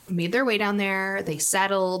had made their way down there. They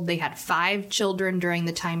settled. They had 5 children during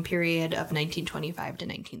the time period of 1925 to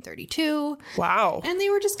 1932. Wow. And they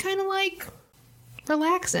were just kind of like,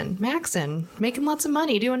 relaxing, maxing, making lots of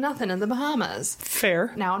money, doing nothing in the Bahamas.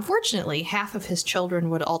 Fair. Now, unfortunately, half of his children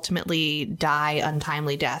would ultimately die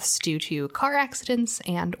untimely deaths due to car accidents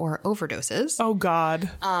and or overdoses. Oh, God.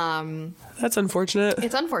 That's unfortunate.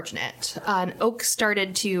 It's unfortunate. And Oak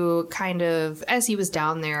started to kind of, as he was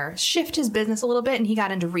down there, shift his business a little bit, and he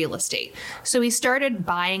got into real estate. So he started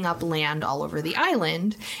buying up land all over the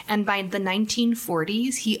island, and by the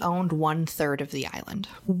 1940s, he owned 1/3 of the island.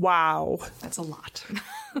 Wow. That's a lot.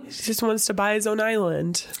 He just wants to buy his own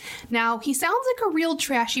island. Now, he sounds like a real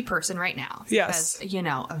trashy person right now. Yes.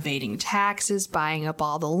 Because, evading taxes, buying up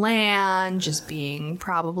all the land, just being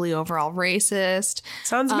probably overall racist.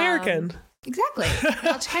 Sounds American. Exactly.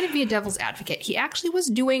 Now, to kind of be a devil's advocate, he actually was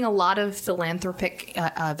doing a lot of philanthropic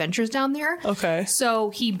ventures down there. Okay. So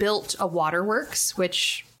he built a waterworks,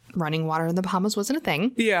 which running water in the Bahamas wasn't a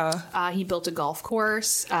thing. Yeah. He built a golf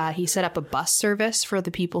course. He set up a bus service for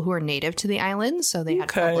the people who are native to the island, so they had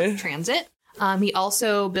public transit. He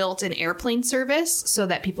also built an airplane service so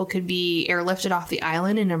that people could be airlifted off the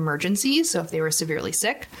island in emergencies, so if they were severely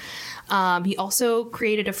sick. He also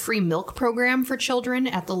created a free milk program for children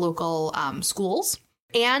at the local schools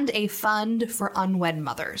and a fund for unwed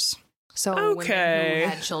mothers. So women who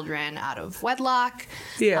had children out of wedlock,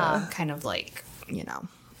 kind of like,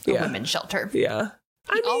 a women's shelter. Yeah.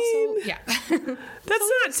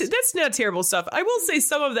 That's not terrible stuff. I will say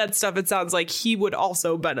some of that stuff, it sounds like he would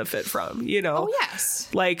also benefit from, Oh, yes.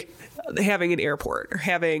 like having an airport or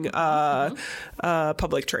having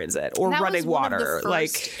public transit or running water. One of the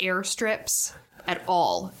first airstrips at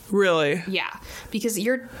all. Really? Yeah. Because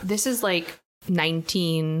this is like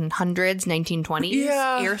 1900s, 1920s.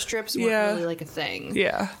 Yeah. Airstrips weren't really like a thing.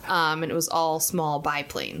 Yeah. And it was all small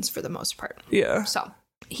biplanes for the most part. Yeah. So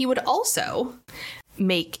he would also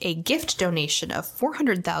make a gift donation of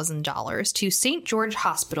 $400,000 to St. George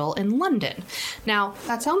Hospital in London. Now,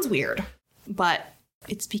 that sounds weird, but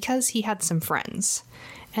it's because he had some friends.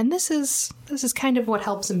 And this is kind of what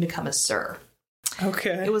helps him become a sir.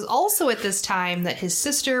 Okay. It was also at this time that his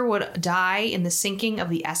sister would die in the sinking of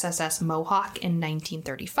the SSS Mohawk in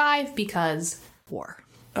 1935 because war.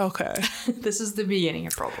 Okay. This is the beginning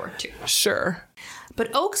of World War II. Sure.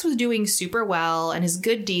 But Oakes was doing super well, and his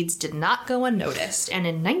good deeds did not go unnoticed. And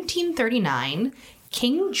in 1939,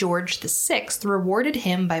 King George VI rewarded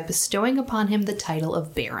him by bestowing upon him the title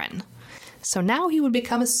of Baron. So now he would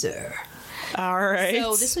become a Sir. All right.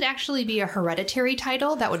 So this would actually be a hereditary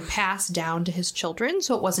title that would pass down to his children.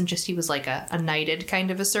 So it wasn't just he was like a knighted kind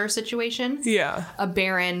of a Sir situation. Yeah. A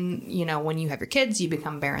Baron, when you have your kids, you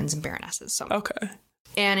become Barons and Baronesses. So. Okay.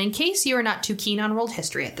 And in case you are not too keen on world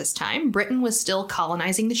history at this time, Britain was still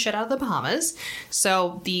colonizing the shit out of the Bahamas.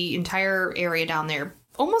 So the entire area down there,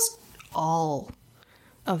 almost all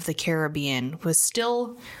of the Caribbean, was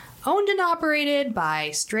still owned and operated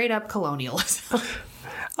by straight up colonialism.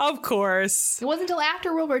 Of course. It wasn't until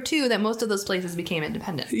after World War II that most of those places became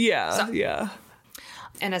independent. Yeah, yeah.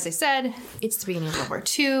 And as I said, it's the beginning of World War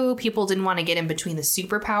II. People didn't want to get in between the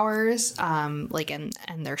superpowers,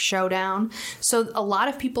 and their showdown. So a lot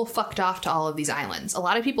of people fucked off to all of these islands. A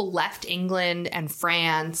lot of people left England and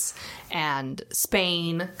France and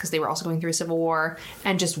Spain, because they were also going through a civil war,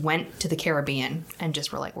 and just went to the Caribbean and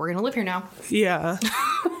just were like, we're going to live here now. Yeah.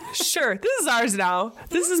 Sure. This is ours now.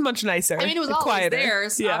 This is much nicer. I mean, it was always quieter.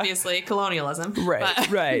 theirs, obviously, colonialism.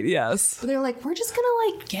 Right, right, yes. But they're like, we're just going to,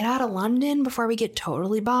 get out of London before we get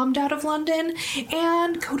totally bombed out of London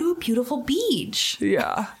and go to a beautiful beach.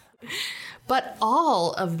 Yeah. But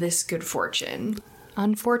all of this good fortune,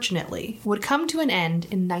 unfortunately, would come to an end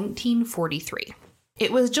in 1943.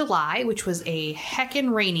 It was July, which was a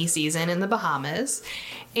heckin' rainy season in the Bahamas,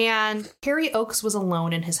 and Harry Oakes was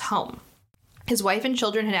alone in his home. His wife and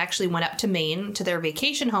children had actually went up to Maine to their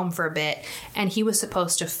vacation home for a bit, and he was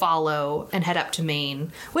supposed to follow and head up to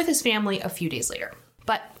Maine with his family a few days later.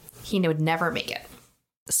 But he would never make it.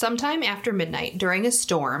 Sometime after midnight, during a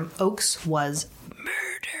storm, Oakes was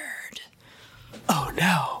murdered. Oh,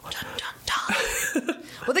 no. Dun, dun, dun.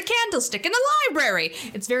 With a candlestick in the library.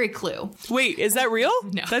 It's very Clue. Wait, is that real?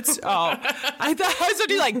 No. That's, I thought I was going to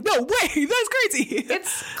be like, no way, that's crazy.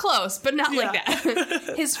 It's close, but not like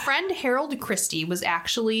that. His friend Harold Christie was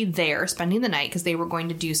actually there spending the night because they were going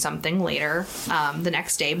to do something later the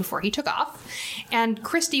next day before he took off. And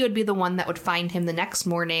Christie would be the one that would find him the next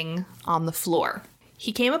morning on the floor.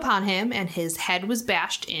 He came upon him and his head was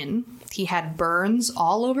bashed in. He had burns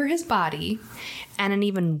all over his body. And an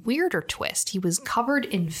even weirder twist, he was covered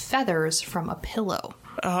in feathers from a pillow.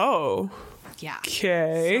 Oh. Yeah.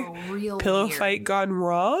 Okay. So real pillow weird. fight gone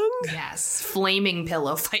wrong? Yes. Flaming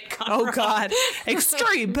pillow fight gone wrong. Oh, God.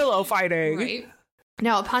 Extreme pillow fighting. Right.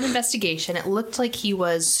 Now, upon investigation, it looked like he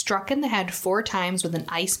was struck in the head 4 times with an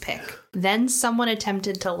ice pick. Then someone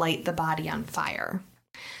attempted to light the body on fire.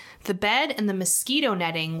 The bed and the mosquito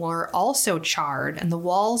netting were also charred, and the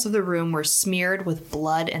walls of the room were smeared with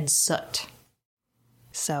blood and soot.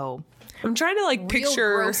 So, I'm trying to real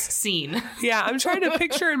picture gross scene. Yeah, I'm trying to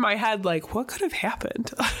picture in my head what could have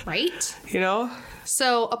happened. Right? You know?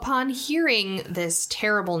 So, upon hearing this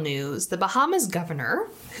terrible news, the Bahamas governor,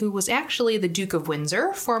 who was actually the Duke of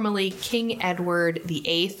Windsor, formerly King Edward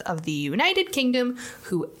VIII of the United Kingdom,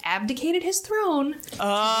 who abdicated his throne to be with the woman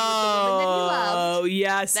that he loved.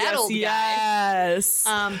 Yes, That old guy. yes.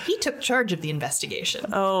 He took charge of the investigation.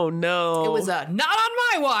 Oh, no. It was a not on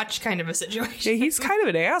my watch kind of a situation. Yeah, he's kind of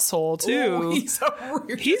an asshole, too. Ooh, he's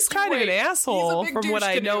kind of an asshole big from what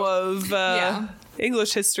I douche know canoe. of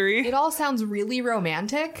English history. It all sounds really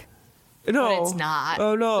romantic. No. But it's not.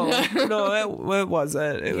 Oh, no. No, it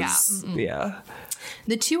wasn't. It Yeah. was, yeah.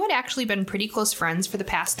 The two had actually been pretty close friends for the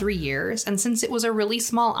past 3 years, and since it was a really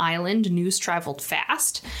small island, news traveled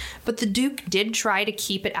fast. But the Duke did try to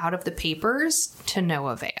keep it out of the papers to no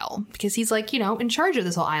avail, because he's in charge of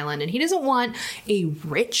this whole island, and he doesn't want a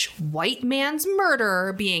rich white man's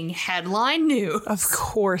murder being headline news. Of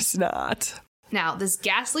course not. Now, this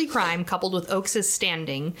ghastly crime, coupled with Oakes'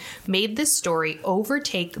 standing, made this story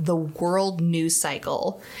overtake the world news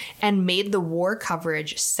cycle and made the war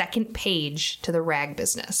coverage second page to the rag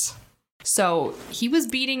business. So he was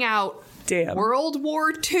beating out World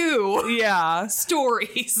War II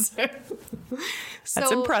stories. That's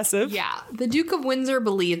impressive. Yeah. The Duke of Windsor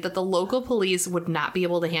believed that the local police would not be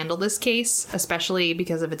able to handle this case, especially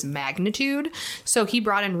because of its magnitude. So he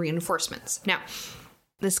brought in reinforcements. Now,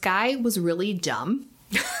 this guy was really dumb.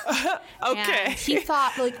 Okay. And he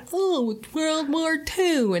thought, it's World War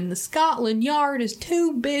II, and the Scotland Yard is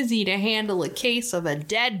too busy to handle a case of a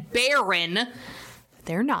dead baron.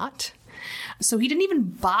 They're not. So he didn't even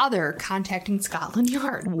bother contacting Scotland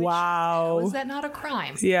Yard. Wow. Was that not a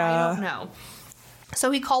crime? Yeah. I don't know.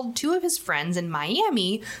 So he called 2 of his friends in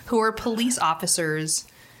Miami who were police officers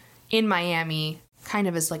in Miami, kind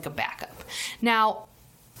of as a backup. Now,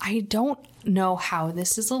 I don't know how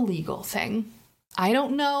this is a legal thing. I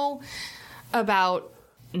don't know about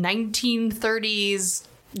 1930s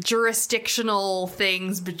jurisdictional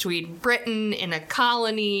things between Britain in a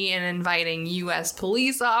colony and inviting U.S.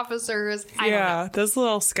 police officers. I don't know. That's a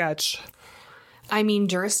little sketch. I mean,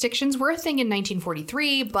 jurisdictions were a thing in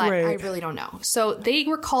 1943, but Right. I really don't know. So they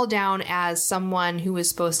were called down as someone who was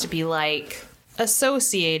supposed to be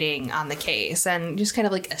associating on the case and just kind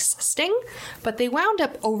of assisting, but they wound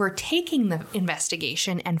up overtaking the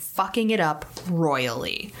investigation and fucking it up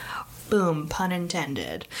royally. Boom, pun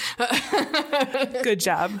intended. Good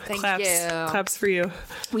job. Thank Claps. you. Claps for you.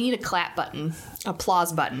 We need a clap button.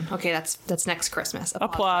 Applause button. Okay, that's next Christmas.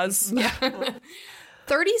 Applause.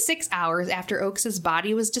 36 hours after Oakes'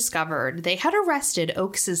 body was discovered, they had arrested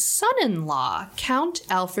Oakes' son-in-law, Count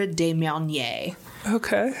Alfred de Marnier.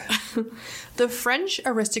 Okay. The French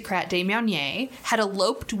aristocrat de Marnier had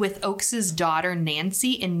eloped with Oakes' daughter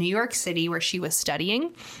Nancy in New York City, where she was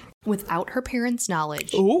studying, without her parents'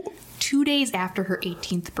 knowledge. Ooh. 2 days after her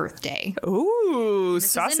 18th birthday. Ooh, This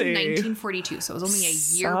was saucy. in 1942, so it was only a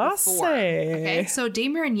year Saucy. before. Okay, so de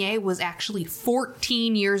Marnier was actually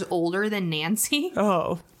 14 years older than Nancy.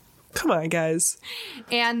 Oh, come on, guys.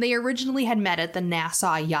 And they originally had met at the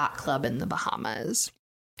Nassau Yacht Club in the Bahamas.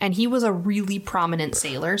 And he was a really prominent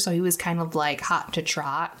sailor, so he was kind of hot to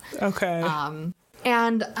trot. Okay.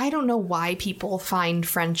 And I don't know why people find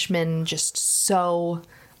Frenchmen just so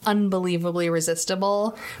unbelievably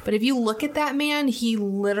resistible. But if you look at that man, he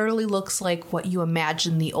literally looks like what you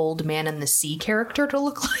imagine the Old Man in the Sea character to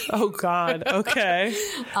look like. Oh, God. Okay.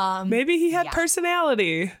 Maybe he had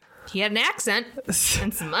personality. He had an accent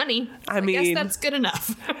and some money. I guess mean, that's good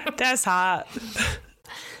enough. That's hot.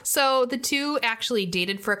 So the two actually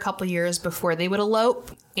dated for a couple years before they would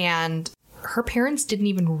elope, and her parents didn't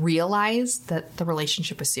even realize that the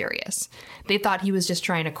relationship was serious. They thought he was just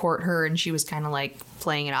trying to court her and she was kind of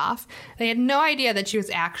playing it off. They had no idea that she was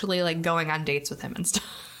actually going on dates with him and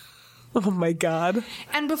stuff. Oh, my God.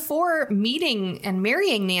 And before meeting and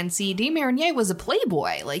marrying Nancy, de Marnier was a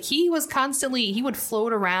playboy. He was constantly, he would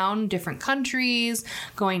float around different countries,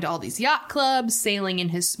 going to all these yacht clubs, sailing in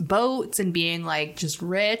his boats and being just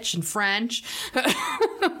rich and French.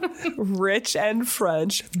 Rich and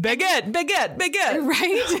French. Baguette, baguette, baguette.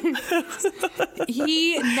 Right?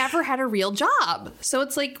 He never had a real job. So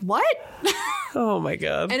it's what? Oh, my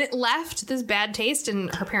God. And it left this bad taste in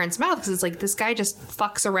her parents' mouth because it's this guy just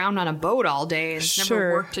fucks around on a boat all day and Sure.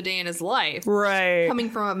 never worked a day in his life. Right. Coming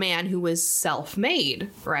from a man who was self-made,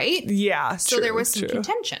 right? Yeah. So there was some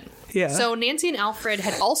contention. Yeah. So Nancy and Alfred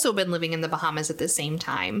had also been living in the Bahamas at the same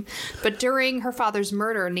time. But during her father's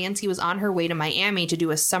murder, Nancy was on her way to Miami to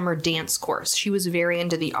do a summer dance course. She was very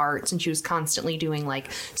into the arts, and she was constantly doing like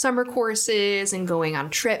summer courses and going on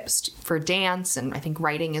trips for dance and I think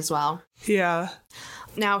writing as well. Yeah.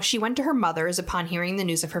 Now, she went to her mother's upon hearing the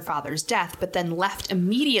news of her father's death, but then left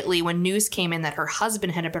immediately when news came in that her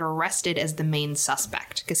husband had been arrested as the main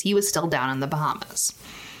suspect because he was still down in the Bahamas.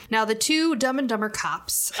 Now, the two Dumb and Dumber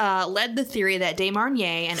cops led the theory that De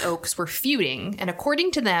Marigny and Oakes were feuding, and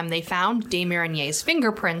according to them, they found De Marigny's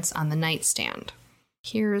fingerprints on the nightstand.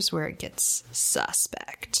 Here's where it gets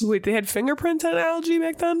suspect. Wait, they had fingerprint technology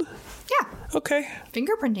back then? Yeah, Okay.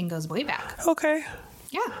 fingerprinting goes way back. Okay.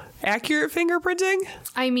 Yeah. Accurate fingerprinting?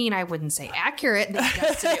 I mean, I wouldn't say accurate. They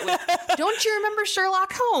dusted it with... Don't you remember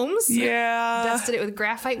Sherlock Holmes? Yeah. Dusted it with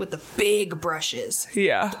graphite with the big brushes.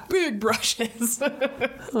 Yeah. Big brushes.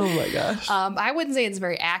 Oh my gosh. I wouldn't say it's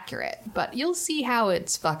very accurate, but you'll see how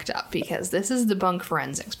it's fucked up because this is the bunk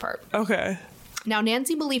forensics part. Okay. Now,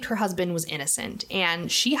 Nancy believed her husband was innocent,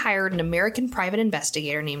 and she hired an American private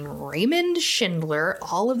investigator named Raymond Schindler,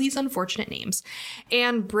 all of these unfortunate names,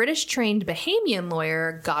 and British-trained Bahamian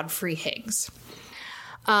lawyer Godfrey Higgs.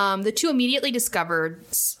 The two immediately discovered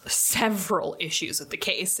several issues with the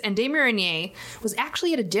case, and De Marigny was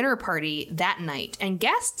actually at a dinner party that night, and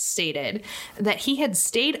guests stated that he had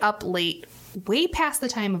stayed up late way past the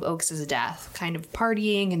time of Oakes' death, kind of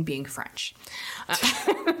partying and being French.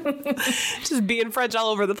 Just being French all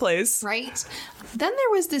over the place. Right? Then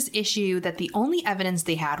there was this issue that the only evidence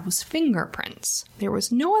they had was fingerprints. There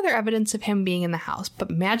was no other evidence of him being in the house, but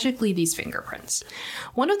magically these fingerprints.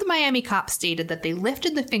 One of the Miami cops stated that they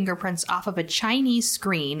lifted the fingerprints off of a Chinese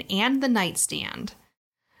screen and the nightstand.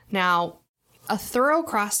 Now, a thorough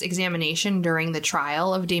cross-examination during the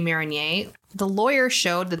trial of De Marigny, the lawyer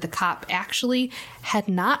showed that the cop actually had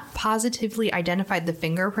not positively identified the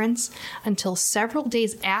fingerprints until several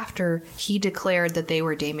days after he declared that they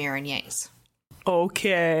were De Marigny's.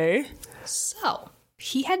 Okay. So,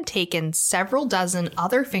 he had taken several dozen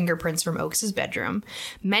other fingerprints from Oakes' bedroom,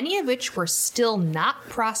 many of which were still not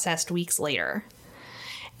processed weeks later.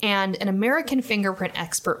 And an American fingerprint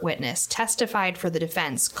expert witness testified for the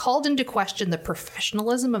defense, called into question the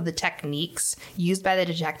professionalism of the techniques used by the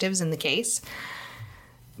detectives in the case.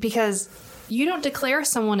 Because you don't declare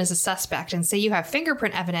someone as a suspect and say you have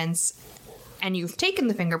fingerprint evidence and you've taken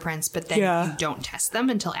the fingerprints, but then you don't test them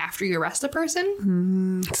until after you arrest the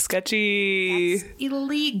person. Sketchy. That's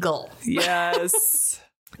illegal. Yes.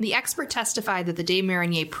 The expert testified that the De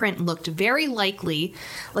Marigny print looked very likely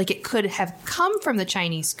like it could have come from the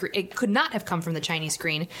Chinese screen. It could not have come from the Chinese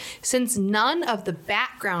screen, since none of the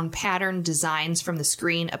background pattern designs from the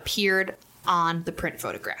screen appeared on the print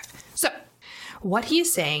photograph. So, what he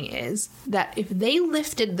is saying is that if they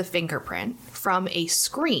lifted the fingerprint from a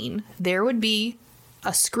screen, there would be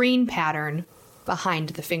a screen pattern behind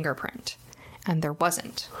the fingerprint. And there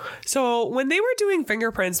wasn't. So when they were doing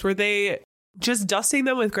fingerprints, were they just dusting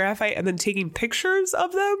them with graphite and then taking pictures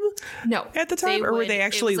of them? No. At the time? Or were they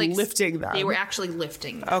actually lifting them? They were actually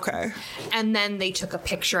lifting them. Okay. And then they took a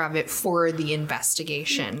picture of it for the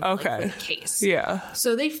investigation. Okay. Like, for the case. Yeah.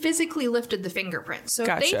 So they physically lifted the fingerprint. So if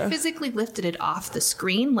Gotcha. they physically lifted it off the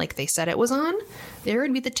screen like they said it was on, there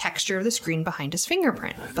would be the texture of the screen behind his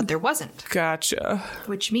fingerprint. But there wasn't. Gotcha.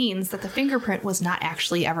 Which means that the fingerprint was not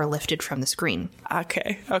actually ever lifted from the screen.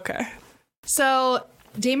 Okay. So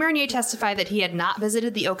De Marigny testified that he had not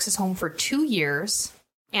visited the Oakes' home for 2 years,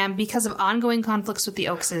 and because of ongoing conflicts with the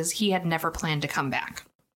Oakes', he had never planned to come back.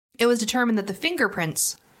 It was determined that the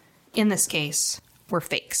fingerprints, in this case, were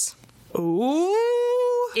fakes. Ooh.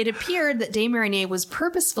 It appeared that De Marigny was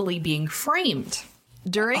purposefully being framed.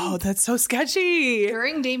 Oh, that's so sketchy.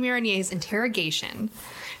 During De Marigny's interrogation,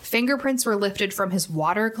 fingerprints were lifted from his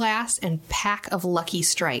water glass and pack of Lucky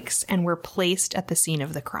Strikes and were placed at the scene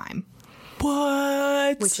of the crime.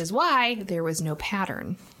 What? Which is why there was no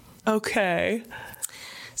pattern. Okay.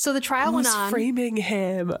 So the trial went Who's on. framing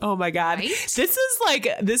him? Oh my God. Right?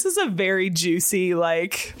 This is a very juicy,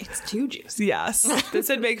 It's too juicy. yes. This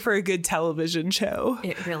would make for a good television show.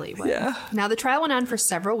 It really would. Yeah. Now, the trial went on for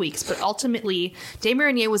several weeks, but ultimately, De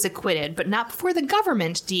Marigny was acquitted, but not before the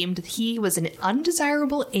government deemed he was an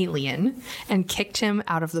undesirable alien and kicked him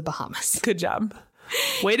out of the Bahamas. Good job.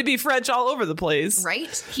 Way to be French all over the place.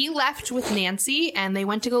 Right? He left with Nancy, and they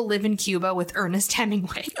went to go live in Cuba with Ernest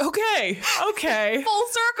Hemingway. Okay. Full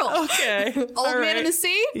circle. Okay. Old man in the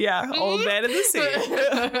sea? Yeah, old man in the sea.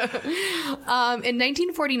 In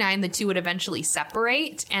 1949, the two would eventually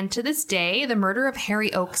separate, and to this day, the murder of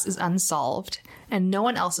Harry Oakes is unsolved, and no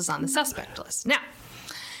one else is on the suspect list. Now,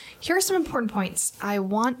 here are some important points I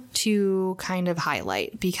want to kind of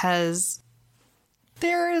highlight, because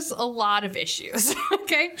there's a lot of issues,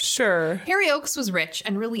 okay? Sure. Harry Oakes was rich,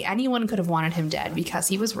 and really anyone could have wanted him dead because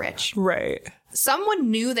he was rich. Right. Someone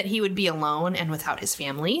knew that he would be alone and without his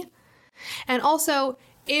family. And also,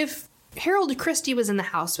 if Harold Christie was in the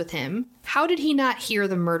house with him, how did he not hear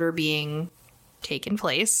the murder being taken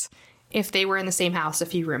place if they were in the same house a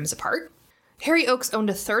few rooms apart? Harry Oakes owned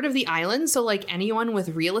a third of the island, so like anyone with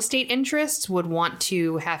real estate interests would want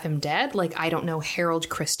to have him dead. Like, I don't know, Harold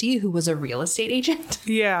Christie, who was a real estate agent.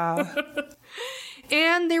 Yeah.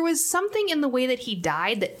 And there was something in the way that he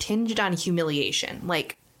died that tinged on humiliation.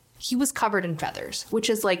 Like, he was covered in feathers, which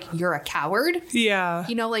is like, you're a coward. Yeah.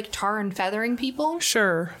 You know, like tar and feathering people.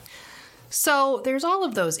 Sure. So there's all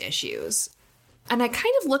of those issues. And I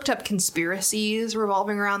kind of looked up conspiracies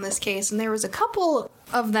revolving around this case, and there was a couple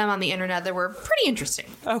of them on the internet that were pretty interesting.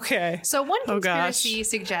 Okay. So one conspiracy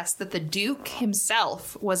suggests that the Duke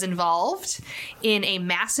himself was involved in a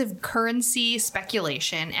massive currency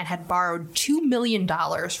speculation and had borrowed $2 million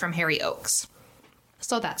from Harry Oakes.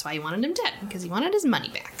 So that's why he wanted him dead, because he wanted his money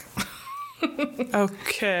back.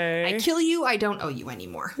 Okay. I kill you, I don't owe you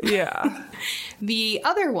anymore. Yeah. The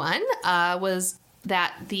other one was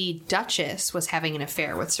that the Duchess was having an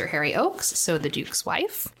affair with Sir Harry Oakes, so the Duke's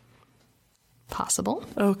wife. Possible.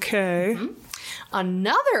 Okay. Mm-hmm.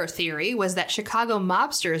 Another theory was that Chicago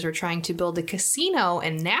mobsters were trying to build a casino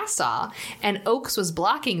in Nassau, and Oakes was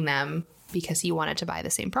blocking them because he wanted to buy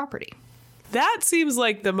the same property. That seems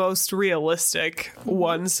like the most realistic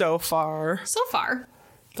one so far. So far.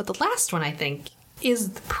 But the last one, I think, is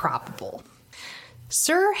probable.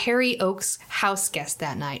 Sir Harry Oakes' house guest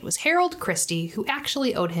that night was Harold Christie, who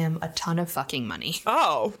actually owed him a ton of fucking money.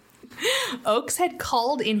 Oh. Oakes had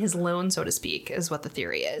called in his loan, so to speak, is what the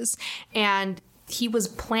theory is. And he was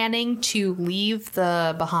planning to leave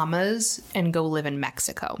the Bahamas and go live in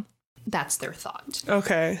Mexico. That's their thought.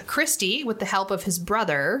 Okay. Christie, with the help of his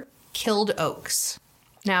brother, killed Oakes.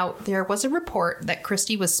 Now, there was a report that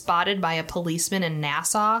Christie was spotted by a policeman in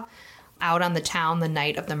Nassau out on the town the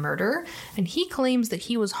night of the murder, and he claims that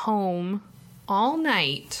he was home all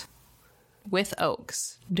night with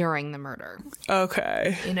Oakes during the murder.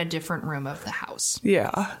 Okay. In a different room of the house.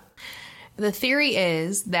 Yeah. The theory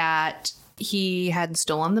is that he had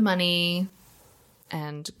stolen the money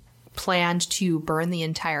and planned to burn the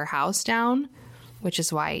entire house down, which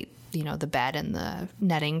is why, you know, the bed and the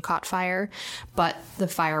netting caught fire, but the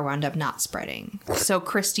fire wound up not spreading. So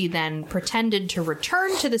Christie then pretended to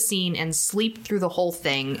return to the scene and sleep through the whole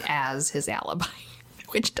thing as his alibi,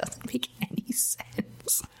 which doesn't make any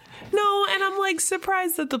sense. No, and I'm like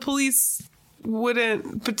surprised that the police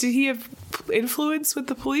wouldn't, but did he have influence with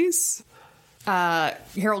the police?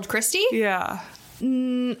 Harold Christie? Yeah.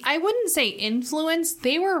 I wouldn't say influence.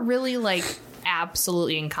 They were really like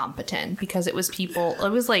absolutely incompetent because it was people, it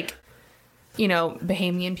was like, you know,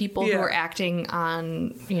 Bahamian people who were acting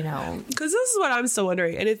on, you know. Because this is what I'm still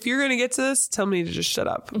wondering. And if you're going to get to this, tell me to just shut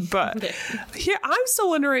up. But here, I'm still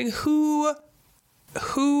wondering who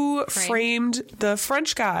framed the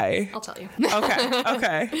French guy. I'll tell you.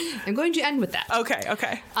 Okay. I'm going to end with that.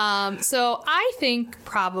 Okay. So I think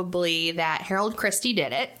probably that Harold Christie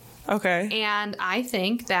did it. Okay. And I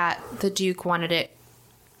think that the Duke wanted it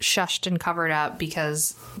shushed and covered up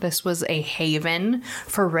because this was a haven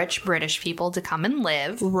for rich British people to come and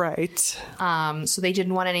live. Right. So they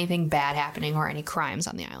didn't want anything bad happening or any crimes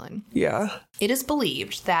on the island. Yeah. It is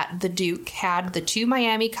believed that the Duke had the two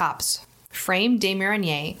Miami cops frame de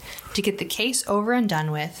Marigny to get the case over and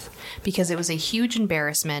done with because it was a huge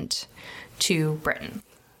embarrassment to Britain.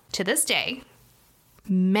 To this day,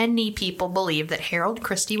 many people believe that Harold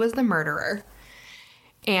Christie was the murderer,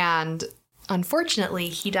 and unfortunately,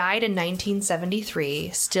 he died in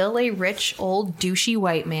 1973, still a rich, old, douchey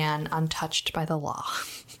white man, untouched by the law.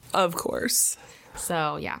 Of course.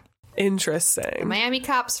 So, yeah. Interesting. Miami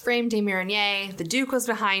cops framed de Marigny. The Duke was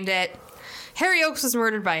behind it. Harry Oakes was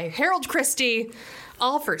murdered by Harold Christie,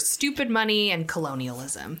 all for stupid money and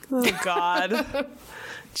colonialism. Oh, God.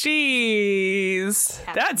 Jeez.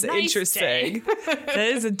 That's nice interesting. That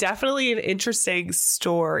is definitely an interesting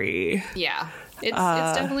story. Yeah. It's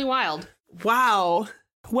definitely wild. Wow.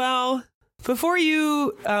 Well, before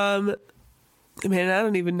you Man, I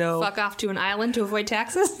don't even know. Fuck off to an island to avoid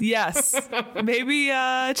taxes? Yes. Maybe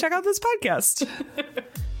check out this podcast.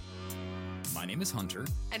 My name is Hunter.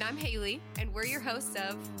 And I'm Haley, and we're your hosts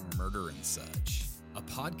of Murder and Such, a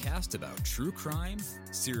podcast about true crime,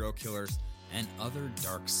 serial killers, and other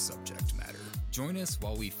dark subject matter. Join us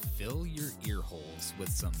while we fill your ear holes with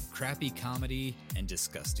some crappy comedy and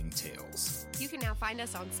disgusting tales. You can now find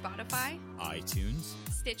us on Spotify, iTunes,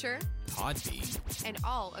 Stitcher, Podbean, and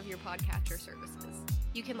all of your podcatcher services.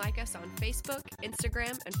 You can like us on Facebook,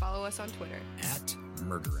 Instagram, and follow us on Twitter. at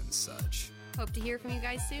Murder and Such. Hope to hear from you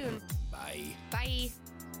guys soon. Bye. Bye.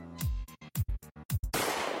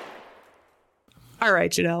 All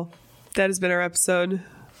right, Janelle. That has been our episode.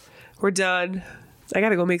 We're done. I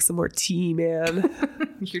gotta go make some more tea, man.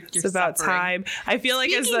 It's about time. I feel like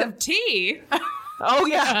Speaking of tea, oh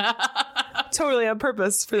yeah, totally on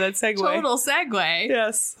purpose for that segue. total segue.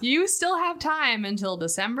 Yes. You still have time until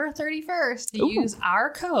December 31st to use our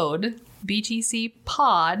code BTC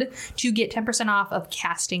Pod to get 10% off of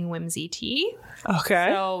Casting Whimsy tea. Okay.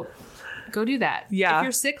 So go do that. Yeah. If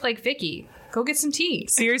you're sick like Vicky, go get some tea.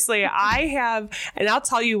 Seriously, I have, and I'll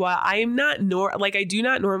tell you what, I am not I do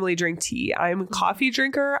not normally drink tea. I'm a coffee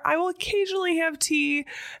drinker. I will occasionally have tea,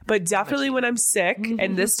 but definitely when I'm sick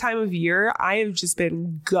and this time of year, I have just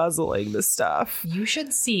been guzzling this stuff. You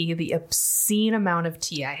should see the obscene amount of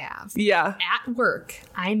tea I have. Yeah. At work,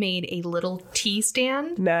 I made a little tea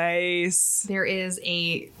stand. Nice. There is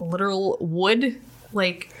a literal wood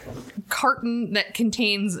carton that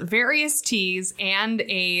contains various teas and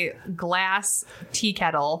a glass tea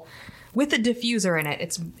kettle with a diffuser in it.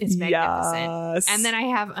 It's magnificent. Yes. And then I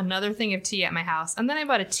have another thing of tea at my house. And then I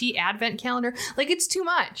bought a tea advent calendar. It's too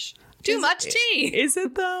much. Too much tea. Is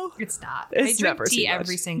it though? It's not. It's I drink never tea too much.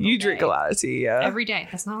 every single You day. drink a lot of tea, yeah. Every day.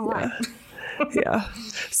 That's not a lot. Yeah.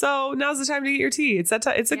 So now's the time to get your tea. It's that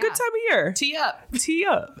it's a good time of year. Tea up. Tea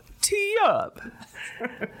up. Tea up.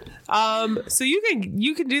 So you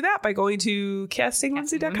can do that by going to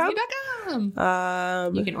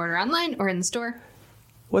castingwhimsy.com. You can order online or in the store.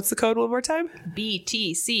 What's the code one more time?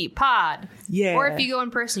 BTC Pod. Yeah. Or if you go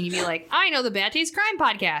in person, you'd be like, I know the Bad Taste Crime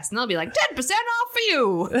Podcast. And they'll be like, 10% off for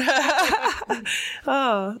you.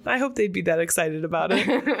 Oh, I hope they'd be that excited about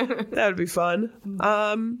it. That would be fun.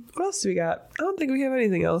 What else do we got? I don't think we have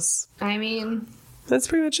anything else. I mean, That's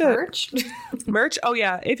pretty much it. merch. Merch? Oh,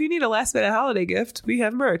 yeah. If you need a last minute holiday gift, we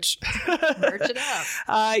have merch. Merch it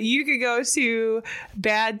up. You can go to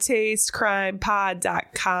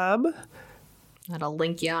badtastecrimepod.com. That'll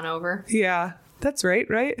link you on over. Yeah, that's right?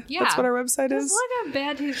 Yeah. That's what our website Just is. look at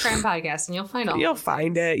Bad Taste Crime Podcast and you'll find all. You'll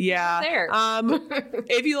find it. Yeah. There.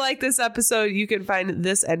 If you like this episode, you can find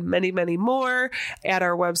this and many, many more at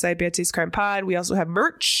our website, Bad Taste Crime Pod. We also have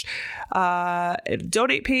merch, a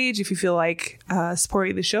donate page. If you feel like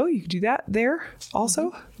supporting the show, you can do that there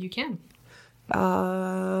also. You can.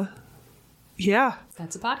 Yeah.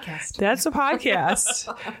 That's a podcast. That's a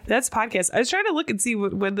podcast. That's a podcast. I was trying to look and see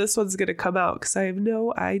when this one's going to come out because I have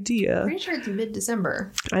no idea. Pretty sure it's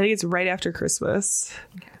mid-December. I think it's right after Christmas.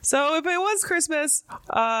 Okay. So if it was Christmas,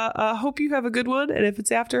 hope you have a good one. And if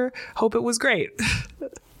it's after, hope it was great.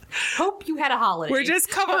 Hope you had a holiday.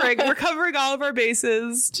 We're covering all of our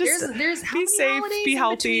bases. Just there's how be many safe, holidays be in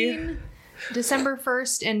healthy. between December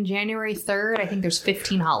 1st and January 3rd, I think there's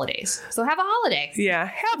 15 holidays. So have a holiday. Yeah,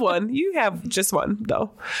 have one. You have just one, though.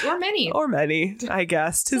 Or many. Or many, I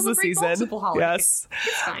guess. 'Tis the Celebrate season. multiple holidays. Yes.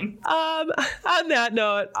 It's fine. On that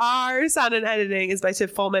note, our sound and editing is by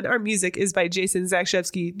Tiff Fullman. Our music is by Jason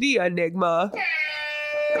Zakshevsky, the Enigma.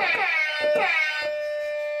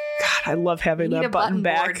 God, I love having Need that a button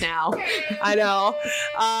back. board now. I know.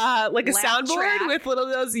 Like a Laugh soundboard track. with little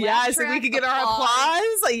those Laugh yes, and we track, can get our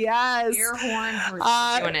applause. Yes. Air horn. We're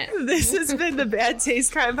doing it. This has been the Bad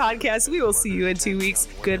Taste Crime Podcast. We will see you in 2 weeks.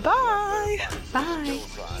 Goodbye. Bye.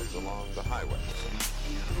 Hillsides along the highway.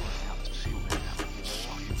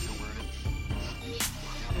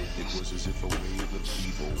 It was as if a wave of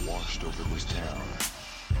evil washed over this town.